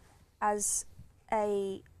 but as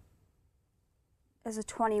a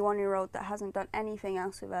 21-year-old that hasn't done anything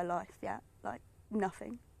else with her life yet, like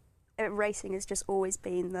nothing. Racing has just always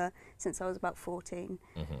been since I was about 14.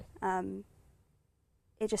 Mm-hmm.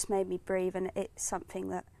 It just made me breathe, and it's something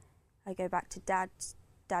that I go back to Dad.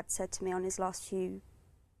 Dad said to me on his last few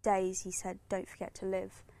days, he said, "Don't forget to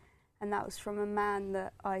live." And that was from a man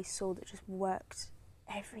that I saw that just worked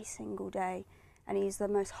every single day, and he's the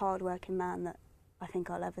most hard-working man that I think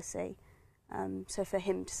I'll ever see. So for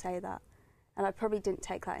him to say that, and I probably didn't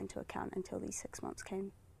take that into account until these 6 months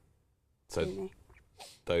came to me.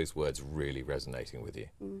 Those words really resonating with you,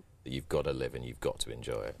 that you've got to live and you've got to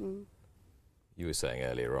enjoy it. Mm. You were saying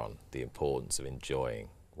earlier on the importance of enjoying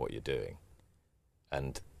what you're doing,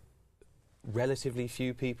 and relatively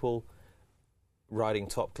few people riding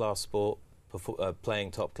top-class sport,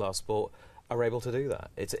 playing top-class sport, are able to do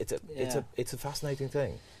that. It's a fascinating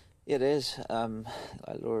thing. It is.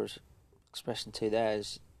 Like Laura's expression too there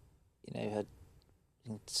is, you know,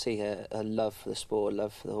 you can see her love for the sport,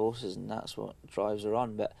 love for the horses, and that's what drives her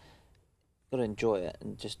on. But you've got to enjoy it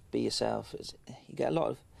and just be yourself. You get a lot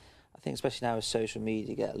of, I think, especially now with social media,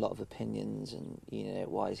 you get a lot of opinions, and you know,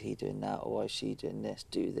 why is he doing that or why is she doing this?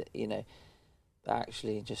 Do that, you know. But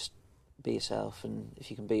actually, just be yourself, and if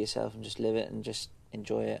you can be yourself and just live it and just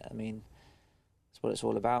enjoy it, I mean, that's what it's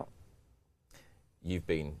all about. You've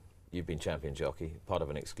been champion jockey, part of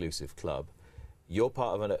an exclusive club. You're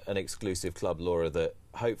part of an exclusive club, Laura, that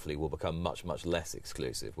hopefully will become much, much less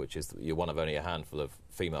exclusive, which is you're one of only a handful of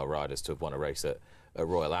female riders to have won a race at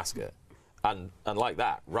Royal Ascot. And like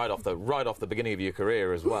that, right off the beginning of your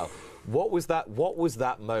career as well. What was that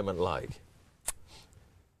moment like?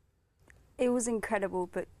 It was incredible,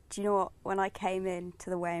 but do you know what? When I came into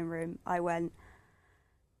the weighing room, I went,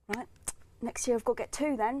 right, next year I've got to get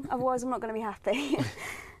 2 then, otherwise I'm not going to be happy.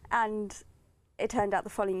 And it turned out the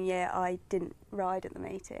following year I didn't ride at the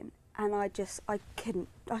meeting, and I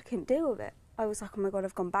couldn't deal with it. I was like, oh my God,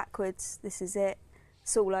 I've gone backwards, this is it,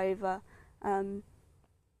 it's all over.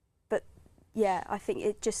 But yeah, I think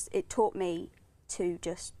it taught me to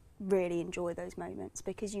just really enjoy those moments,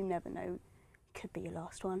 because you never know, it could be your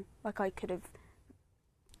last one. Like, I could have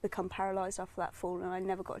become paralysed after that fall and I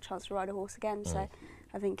never got a chance to ride a horse again. So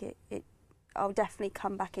I think I'll definitely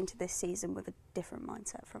come back into this season with a different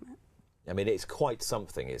mindset from it. I mean, it's quite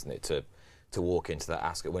something, isn't it, to walk into that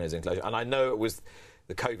Ascot Winners' Enclosure? And I know it was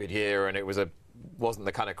the COVID year and it wasn't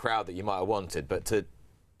the kind of crowd that you might have wanted, but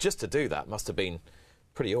just to do that must have been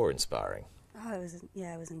pretty awe-inspiring. Oh,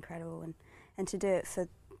 it was incredible, and to do it for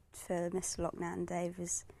Mr. Loughnane and Dave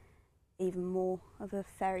was even more of a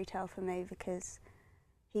fairy tale for me, because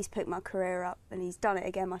he's picked my career up and he's done it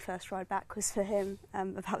again. My first ride back was for him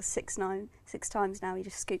about 6 times now. He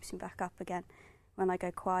just scoops me back up again when I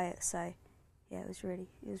go quiet. So yeah, it was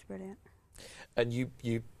brilliant. And you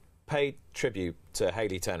paid tribute to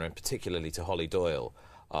Hayley Turner and particularly to Holly Doyle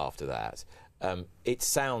after that. It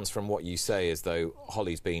sounds from what you say as though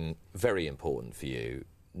Holly's been very important for you,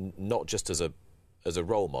 not just as a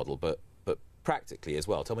role model, but practically as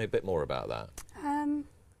well. Tell me a bit more about that.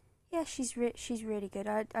 Yeah, she's really good.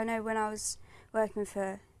 I know when I was working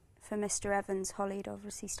for Mr. Evans, Holly had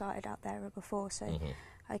obviously started out there before, so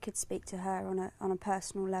I could speak to her on a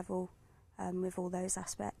personal level with all those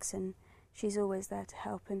aspects, and she's always there to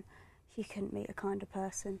help, and you couldn't meet a kinder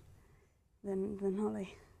person than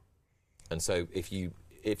Holly. And so if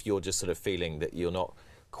you're just sort of feeling that you're not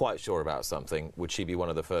quite sure about something, would she be one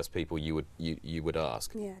of the first people you would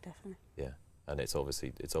ask? Yeah, definitely. Yeah, and it's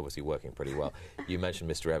obviously working pretty well. You mentioned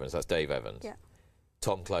Mr. Evans. That's Dave Evans. Yeah.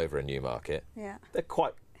 Tom Clover in Newmarket. Yeah. They're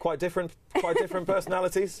quite different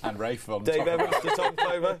personalities. And Rafe on Dave Evans to Tom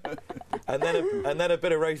Clover, and then a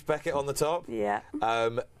bit of Rafe Beckett on the top. Yeah.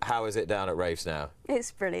 How is it down at Rafe's now?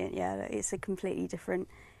 It's brilliant. Yeah, it's a completely different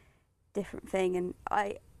thing, and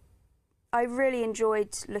I really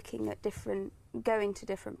enjoyed going to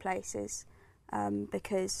different places,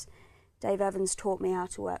 because Dave Evans taught me how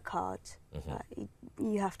to work hard.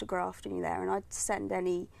 You have to graft when you're there, and I'd send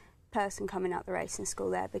any person coming out the racing school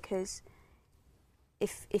there, because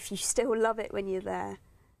if you still love it when you're there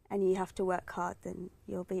and you have to work hard, then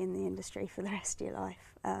you'll be in the industry for the rest of your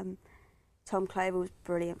life. Tom Clover was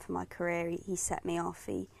brilliant for my career. He set me off.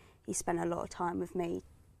 He spent a lot of time with me,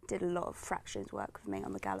 did a lot of fractions work with me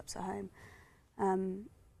on the gallops at home.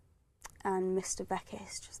 And Mr. Beckett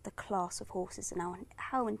is just the class of horses, and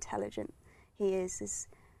how intelligent he is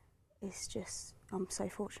just, I'm so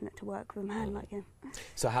fortunate to work with a man like him.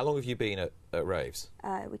 So how long have you been at Raves?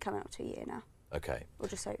 We're coming up to a year now. Okay. Or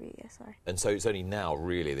just over a year, sorry. And so it's only now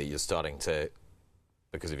really that you're starting to,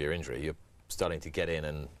 because of your injury, you're starting to get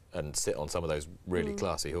in and sit on some of those really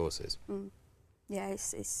classy horses. Yeah,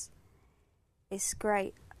 it's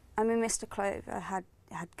great. I mean, Mr. Clover had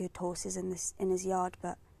good horses in his yard,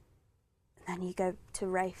 but then you go to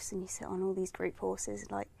Rafes and you sit on all these group horses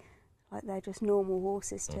like they're just normal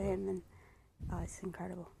horses to him, and it's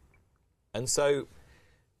incredible. And so,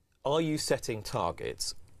 are you setting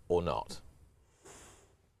targets or not?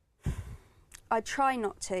 I try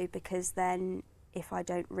not to, because then if I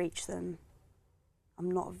don't reach them, I'm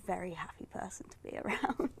not a very happy person to be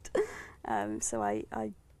around. So I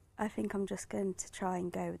think I'm just going to try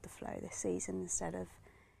and go with the flow this season instead of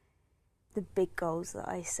the big goals that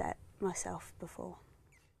I set myself before.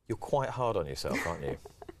 You're quite hard on yourself, aren't you?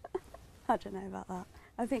 I don't know about that.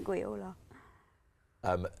 I think we all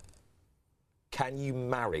are. Can you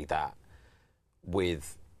marry that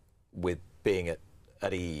with being at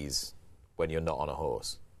ease when you're not on a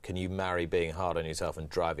horse? Can you marry being hard on yourself and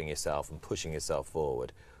driving yourself and pushing yourself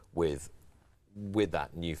forward with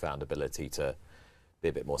that newfound ability to be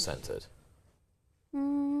a bit more centred?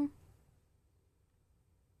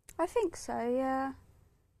 I think so, yeah.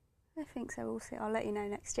 I think so. We'll see. I'll let you know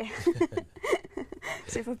next year.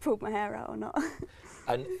 See if I pulled my hair out or not.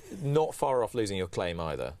 And not far off losing your claim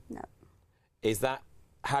either. No.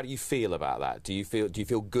 How do you feel about that? Do you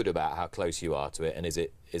feel good about how close you are to it, and is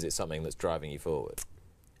it something that's driving you forward?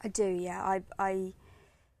 I do, yeah. I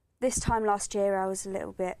this time last year I was a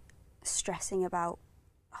little bit stressing about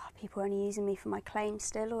are people only using me for my claim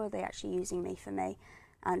still, or are they actually using me for me?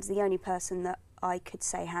 And the only person that I could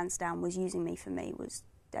say hands down was using me for me was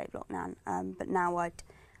Dave Loughnane. But now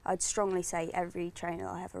I'd strongly say every trainer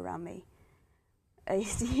I have around me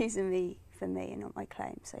is using me for me and not my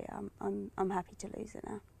claim. So yeah, I'm happy to lose it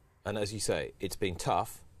now. And as you say, it's been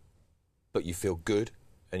tough, but you feel good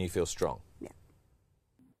and you feel strong. Yeah.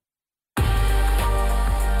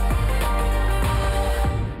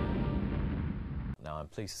 Now, I'm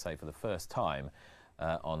pleased to say for the first time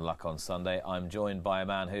on Luck on Sunday, I'm joined by a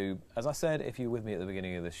man who, as I said, if you were with me at the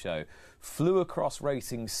beginning of the show, flew across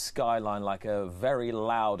racing's skyline like a very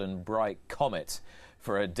loud and bright comet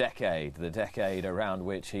for a decade, the decade around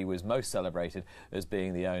which he was most celebrated as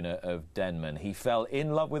being the owner of Denman. He fell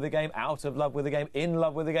in love with the game, out of love with the game, in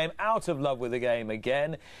love with the game, out of love with the game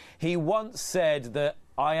again. He once said that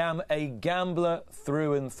I am a gambler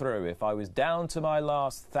through and through. If I was down to my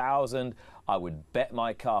last 1,000, I would bet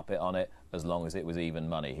my carpet on it as long as it was even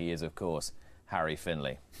money. He is, of course, Harry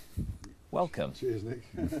Finley. Welcome. Cheers, Nick.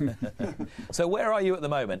 So where are you at the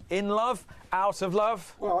moment? In love, out of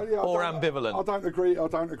love, or ambivalent? I don't agree. I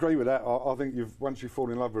don't agree with that. I think once you fall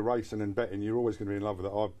in love with racing and betting, you're always going to be in love with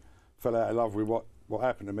it. I fell out of love with what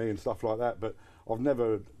happened to me and stuff like that, but I've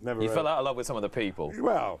never. You fell out of love with some of the people.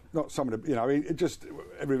 Well, not some of the. It just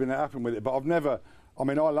everything that happened with it. But I've never. I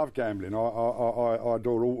mean, I love gambling. I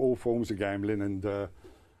adore all forms of gambling,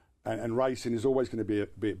 and racing is always going to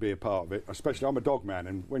be a part of it. Especially, I'm a dog man,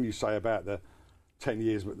 and when you say about the 10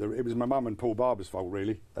 years, it was my mum and Paul Barber's fault,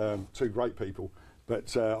 really. Two great people,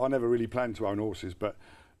 but I never really planned to own horses. But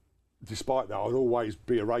despite that, I'd always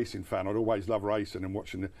be a racing fan. I'd always love racing and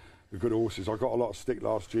watching the good horses. I got a lot of stick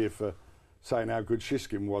last year for saying how good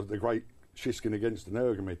Shiskin was, the great Shiskin against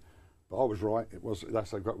Energamy. But I was right.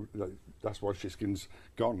 That's why Shiskin's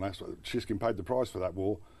gone. Shiskin paid the price for that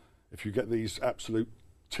war. If you get these absolute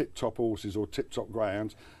tip-top horses or tip-top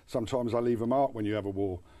greyhounds, sometimes they leave a mark when you have a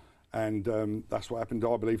war. And that's what happened,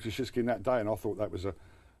 I believe, to Shiskin that day. And I thought that was a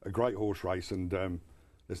great horse race. And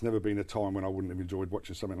there's never been a time when I wouldn't have enjoyed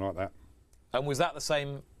watching something like that. And was that the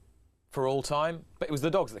same for all time? But it was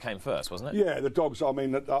the dogs that came first, wasn't it? Yeah, the dogs. I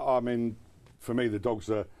mean, for me, the dogs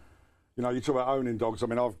are. You talk about owning dogs. I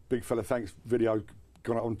mean, I've Big Fella Thanks video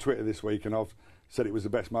gone out on Twitter this week, and I've said it was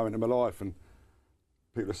the best moment of my life. And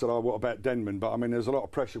people have said, "Oh, what about Denman?" But I mean, there's a lot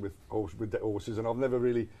of pressure with horses, and I've never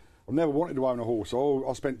wanted to own a horse.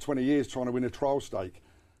 I spent 20 years trying to win a trial stake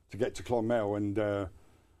to get to Clonmel, and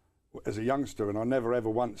as a youngster, and I never ever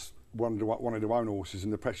once wanted to own horses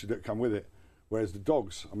and the pressure that come with it. Whereas the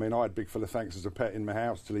dogs, I mean, I had Big Fella Thanks as a pet in my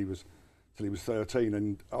house till he was 13,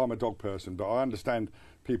 and I'm a dog person, but I understand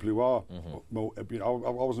people who are more. I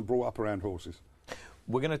wasn't brought up around horses.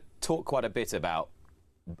 We're going to talk quite a bit about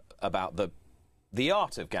the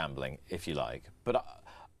art of gambling, if you like, but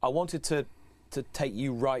I wanted to take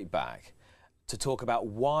you right back to talk about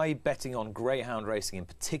why betting on greyhound racing in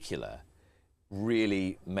particular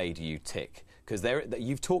really made you tick. Because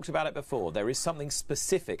you've talked about it before. There is something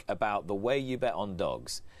specific about the way you bet on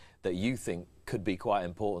dogs that you think could be quite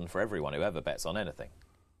important for everyone who ever bets on anything.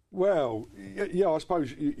 Well, yeah, I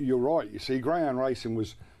suppose you're right. You see, greyhound racing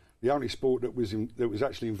was the only sport that was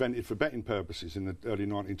actually invented for betting purposes in the early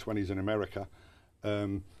 1920s in America.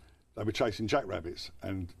 They were chasing jackrabbits,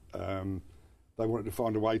 and they wanted to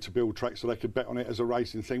find a way to build tracks so they could bet on it as a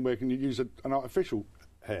racing thing where you can use an artificial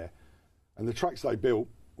hare. And the tracks they built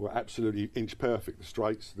were absolutely inch perfect. The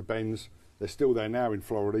straights, the bends, they're still there now in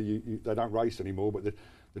Florida. They don't race anymore, but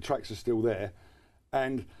the tracks are still there.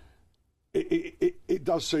 And it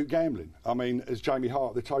does suit gambling. I mean, as Jamie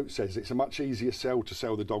Hart, the tote, says, it's a much easier sell to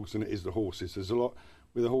sell the dogs than it is the horses. There's a lot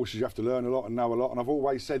with the horses, you have to learn a lot and know a lot. And I've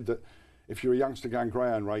always said that if you're a youngster going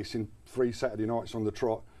greyhound racing 3 Saturday nights on the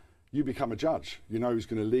trot, you become a judge. You know who's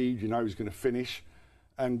going to lead, you know who's going to finish.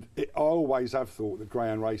 And I always have thought that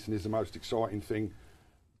greyhound racing is the most exciting thing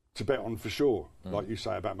to bet on for sure. Like you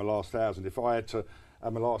say about my last 1,000. If I had to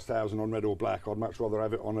have my last 1,000 on red or black, I'd much rather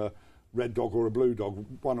have it on a red dog or a blue dog,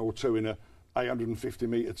 1 or 2 in a 850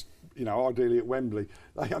 metres, ideally at Wembley,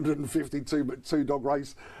 852 dog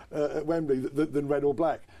race at Wembley than red or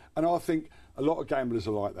black. And I think a lot of gamblers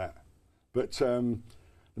are like that. But the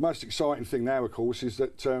most exciting thing now, of course, is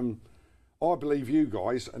that I believe you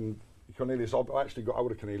guys, and Cornelius, I've actually got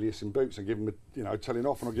hold of Cornelius in boots and give him a telling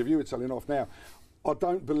off, and I'll give you a telling off now. I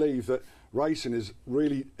don't believe that racing has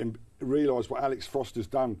really realised what Alex Frost has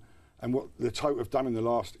done and what the Tote have done in the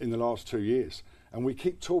last 2 years. And we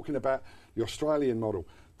keep talking about the Australian model,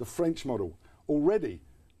 the French model. Already,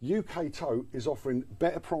 UK Tote is offering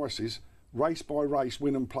better prices, race by race,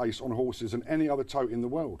 win and place on horses than any other tote in the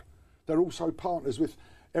world. They're also partners with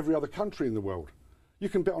every other country in the world. You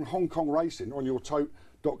can bet on Hong Kong racing on your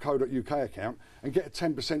tote.co.uk account and get a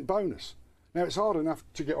 10% bonus. Now, it's hard enough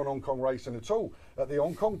to get on Hong Kong racing at all at the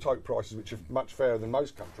Hong Kong tote prices, which are much fairer than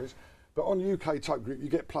most countries. But on UK Tote Group, you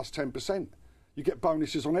get plus 10%. You get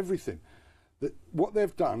bonuses on everything. What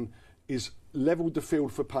they've done is levelled the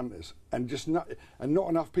field for punters, and not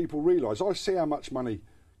enough people realise. I see how much money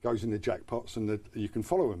goes in the jackpots, and you can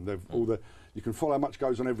follow them. You can follow how much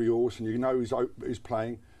goes on every horse, and you know who's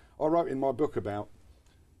playing. I wrote in my book about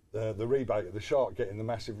the rebate of the Shark getting the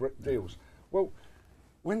massive deals. Well,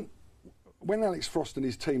 when Alex Frost and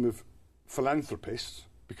his team of philanthropists,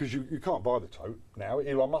 because you can't buy the tote now,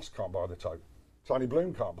 Elon Musk can't buy the tote, Tony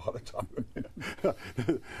Bloom can't buy the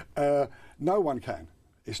tote, no one can.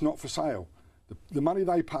 It's not for sale. The money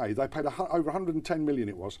they paid over 110 million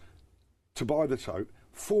it was, to buy the tote,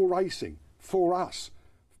 for racing, for us,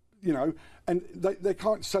 and they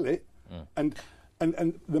can't sell it. And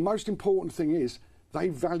the most important thing is,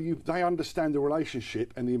 they understand the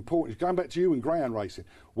relationship and the importance. Going back to you and greyhound racing,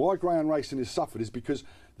 why greyhound racing has suffered is because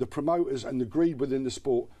the promoters and the greed within the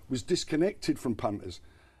sport was disconnected from punters.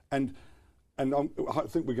 And I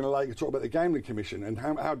think we're going to later talk about the Gambling Commission and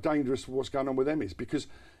how dangerous what's going on with them is, because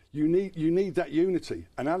you need that unity.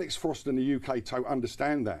 And Alex Frost and the UK Tote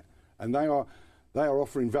understand that, and they are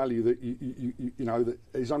offering value that that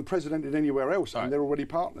is unprecedented anywhere else, and they're already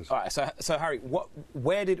partners. All right, so Harry,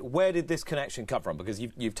 where did this connection come from? Because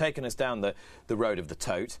you've taken us down the road of the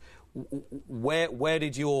tote. Where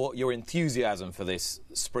did your enthusiasm for this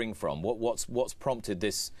spring from? What's prompted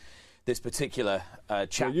this particular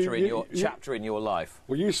chapter in your life?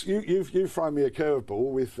 Well, you've thrown me a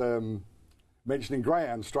curveball with mentioning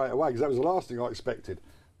greyhound straight away, because that was the last thing I expected.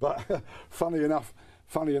 But funny enough,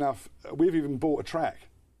 we've even bought a track,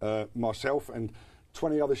 myself and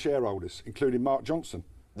 20 other shareholders, including Mark Johnson.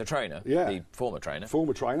 The trainer? Yeah. The former trainer?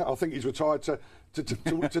 Former trainer. I think he's retired to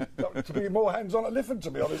be more hands-on at Lytham,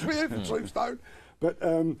 to be honest with you, for Troopstone. But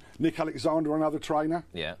Nick Alexander, another trainer.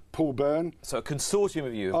 Yeah. Paul Byrne. So a consortium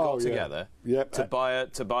of you have got together to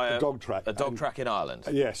buy a dog track. A dog track in Ireland.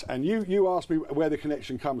 Yes, and you asked me where the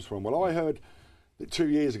connection comes from. Well, I heard that 2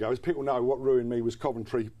 years ago, as people know, what ruined me was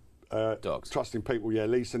Coventry dogs. Trusting people,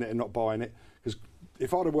 leasing it and not buying it. Because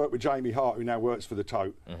if I'd have worked with Jamie Hart, who now works for the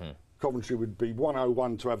Tote, Coventry would be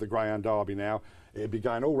 101 to have the Greyhound Derby now. It'd be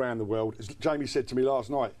going all around the world. As Jamie said to me last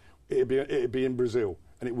night, it'd be in Brazil,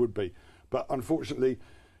 and it would be. But unfortunately,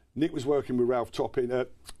 Nick was working with Ralph Toppin.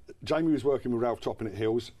 Jamie was working with Ralph Toppin at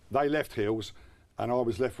Hills. They left Hills, and I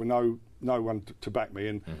was left with no one to back me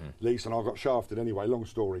and lease, and I got shafted anyway. Long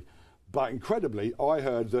story, but incredibly, I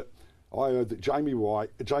heard that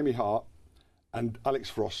Jamie Hart, and Alex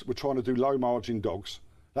Frost were trying to do low margin dogs.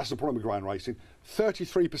 That's the problem with greyhound racing.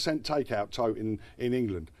 33% takeout tote in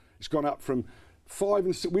England. It's gone up from 5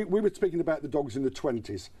 and 6. We were speaking about the dogs in the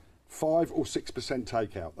 20s. 5 or 6%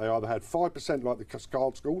 takeout. They either had 5% like the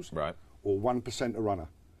Cascade schools, right, or 1% a runner.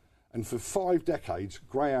 And for 5 decades,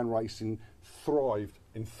 greyhound racing thrived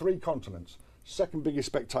in 3 continents. Second biggest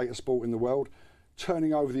spectator sport in the world,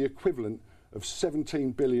 turning over the equivalent of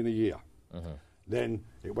 17 billion a year. Then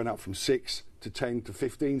it went up from 6 to 10 to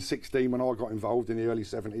 15, 16 when I got involved in the early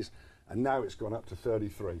 70s, and now it's gone up to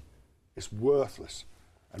 33. It's worthless.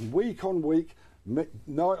 And week on week, night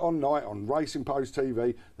on night on Racing Post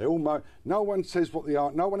TV, no one says what they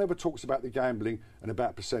are. No one ever talks about the gambling and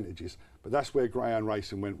about percentages. But that's where greyhound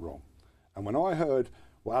racing went wrong. And when I heard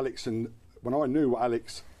when I knew what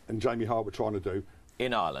Alex and Jamie Hart were trying to do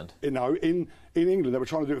in Ireland, in England, they were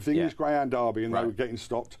trying to do it for the English Greyhound Derby, and they were getting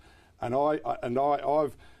stopped. And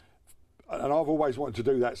I've always wanted to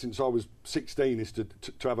do that since I was 16, is to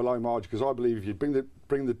have a low margin, because I believe if you bring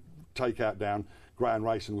the takeout down, greyhound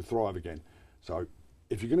racing will thrive again. So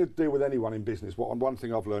if you're going to deal with anyone in business, one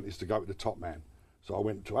thing I've learned is to go to the top man. So I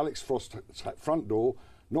went to Alex Frost's front door,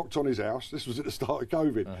 knocked on his house. This was at the start of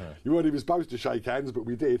COVID. You weren't even supposed to shake hands, but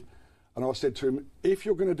we did. And I said to him, if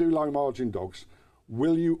you're going to do low margin dogs,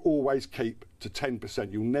 will you always keep to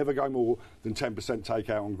 10%? You'll never go more than 10%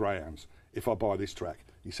 takeout on greyhounds. if I buy this track?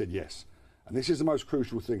 He said, yes. And this is the most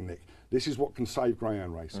crucial thing, Nick. This is what can save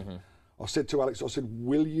greyhound racing. I said to Alex, I said,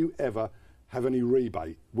 will you ever have any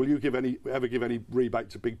rebate? Will you ever give any rebate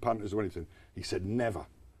to big punters or anything? He said, never.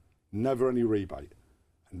 Never any rebate.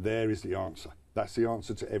 And there is the answer. That's the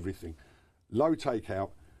answer to everything. Low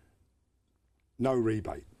takeout, no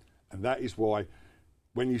rebate. And that is why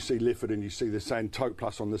when you see Lifford and you see the sand, Tote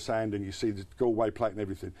Plus on the sand, and you see the Galway plate and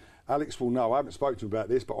everything, Alex will know, I haven't spoken to him about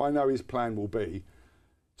this, but I know his plan will be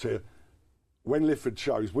to, when Lifford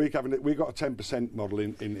shows, we've got a 10% model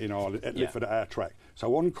in Ireland at Lifford at our track.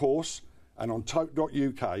 So on course and on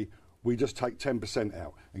tote.uk, we just take 10%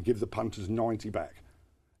 out and give the punters 90 back.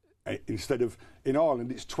 Instead of, in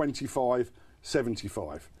Ireland, it's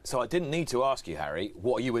 25.75. So I didn't need to ask you, Harry,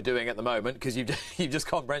 what you were doing at the moment, because you've just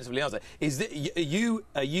comprehensively answered.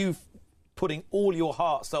 Are you putting all your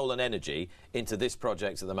heart, soul, and energy into this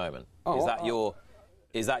project at the moment?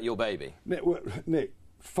 Is that your baby? Nick,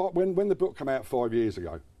 when the book came out 5 years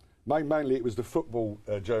ago, mainly it was the football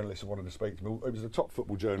journalists who wanted to speak to me. It was the top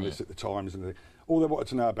football journalists at the Times, and all they wanted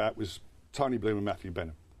to know about was Tony Bloom and Matthew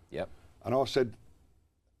Benham. Yep. And I said,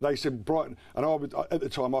 they said Brighton, and at the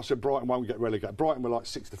time I said Brighton won't get relegated. Brighton were like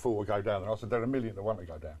 6-4 to go down, and I said they're 1 million to 1 to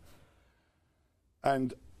go down.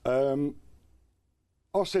 And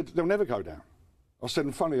I said they'll never go down. I said,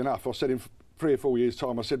 and funny enough, I said in 3 or 4 years'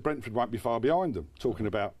 time, I said Brentford won't be far behind them, talking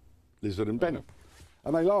about Lizard and Benham.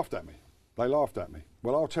 And they laughed at me.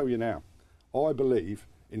 Well, I'll tell you now, I believe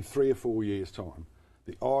in 3 or 4 years' time,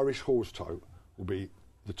 the Irish horse tote will be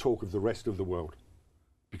the talk of the rest of the world.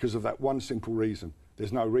 Because of that one simple reason.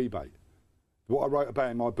 There's no rebate. What I wrote about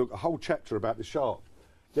in my book, a whole chapter about the Sharp,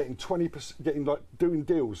 getting 20%, doing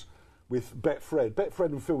deals with Betfred. Betfred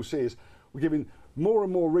and Phil Sears were giving more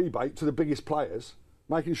and more rebate to the biggest players,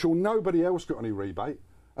 making sure nobody else got any rebate.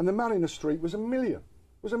 And the man in the street was 1 million.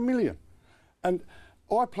 It was 1 million. And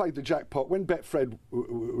I played the jackpot when Betfred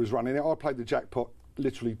was running it. I played the jackpot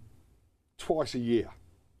literally twice a year,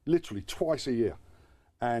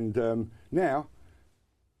 and now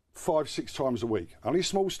 5-6 times a week. Only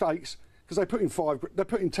small stakes because they put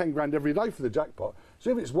in 10 grand every day for the jackpot.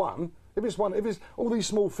 So if it's all these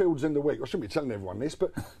small fields in the week, I shouldn't be telling everyone this,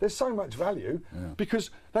 but there's so much value because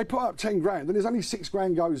they put up 10 grand and there's only 6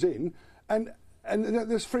 grand goes in, and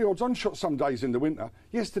there's 3 odds on shot some days in the winter.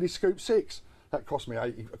 Yesterday Scoop 6. That cost me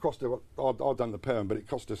 80. I'd done the perm, but it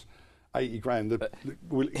cost us 80 grand.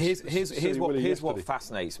 Here's what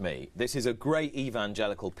fascinates me. This is a great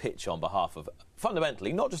evangelical pitch on behalf of,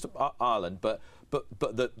 fundamentally, not just Ireland, but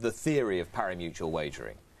the theory of pari-mutuel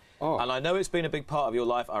wagering. And I know it's been a big part of your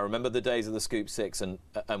life. I remember the days of the Scoop 6 and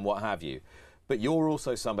what have you. But you're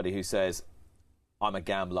also somebody who says, I'm a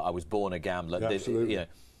gambler, I was born a gambler. Yeah, absolutely.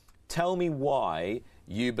 Tell me why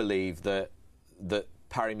you believe that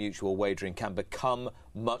pari-mutuel wagering can become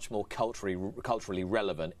much more culturally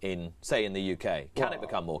relevant in, say, in the UK. Can it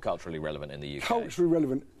become more culturally relevant in the UK? Culturally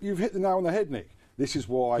relevant? You've hit the nail on the head, Nick. This is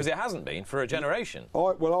why... Because it hasn't been for a generation.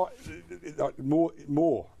 More,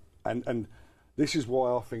 and this is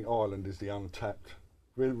why I think Ireland is the untapped...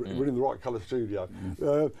 We're in the right colour studio.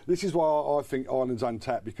 This is why I think Ireland's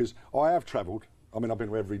untapped, because I have travelled. I mean, I've been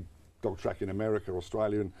to every dog track in America,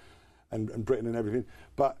 Australia and Britain and everything.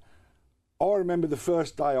 But I remember the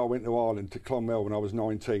first day I went to Ireland, to Clonmel, when I was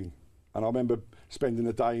 19. And I remember spending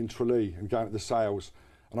a day in Tralee and going to the sales.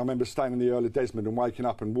 And I remember staying in the Earl of Desmond and waking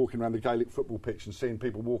up and walking around the Gaelic football pitch and seeing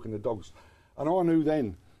people walking the dogs. And I knew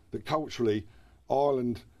then that culturally,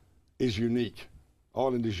 Ireland is unique.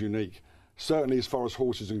 Ireland is unique, certainly as far as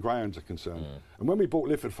horses and greyhounds are concerned. And when we bought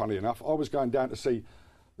Lifford, funny enough, I was going down to see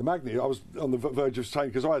the Magny. I was on the verge of saying,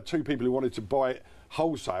 because I had 2 people who wanted to buy it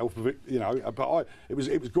wholesale, but it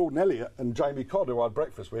was Gordon Elliott and Jamie Codd who I had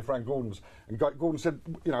breakfast with, Frank Gordon's, and Gordon said,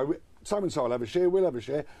 so and so will have a share, we'll have a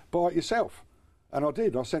share, buy it yourself. And I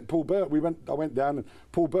did. I sent Paul Byrne. I went down, and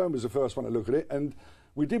Paul Byrne was the first one to look at it, and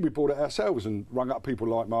we did. We bought it ourselves and rung up people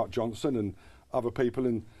like Mark Johnson and other people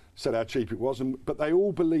and said how cheap it was. But they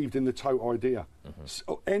all believed in the tote idea.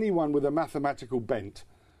 So anyone with a mathematical bent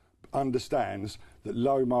understands that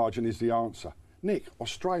low margin is the answer. Nick,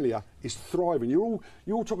 Australia is thriving. You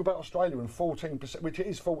all talk about Australia and 14%, which it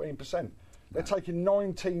is 14%. They're taking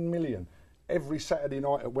 19 million every Saturday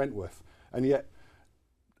night at Wentworth, and yet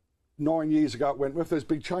 9 years ago at Wentworth, there's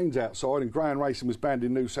big chains outside, and greyhound racing was banned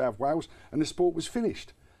in New South Wales, and the sport was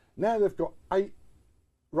finished. Now they've got 8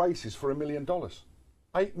 races for $1 million.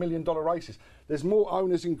 $8 million races. There's more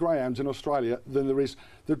owners in greyhounds in Australia than there is.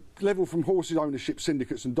 The level from horses ownership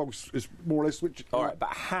syndicates and dogs is more or less switched. All right, but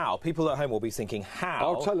how? People at home will be thinking, how?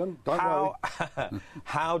 I'll tell them, don't worry.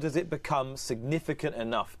 How does it become significant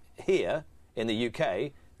enough here in the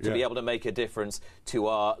UK to be able to make a difference to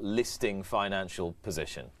our listing financial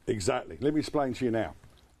position? Exactly. Let me explain to you now.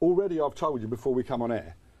 Already I've told you before we come on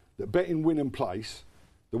air that betting win and place,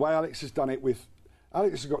 the way Alex has done it with...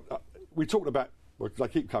 Alex has got... we talked about... Well, they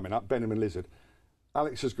keep coming up, Benham and Lizard.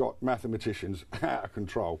 Alex has got mathematicians out of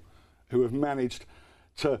control who have managed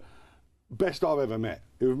to... Best I've ever met.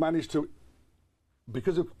 Who have managed to...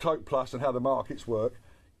 Because of Tote Plus and how the markets work,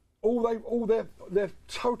 all their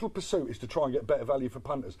total pursuit is to try and get better value for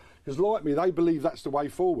punters. Because like me, they believe that's the way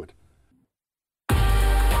forward.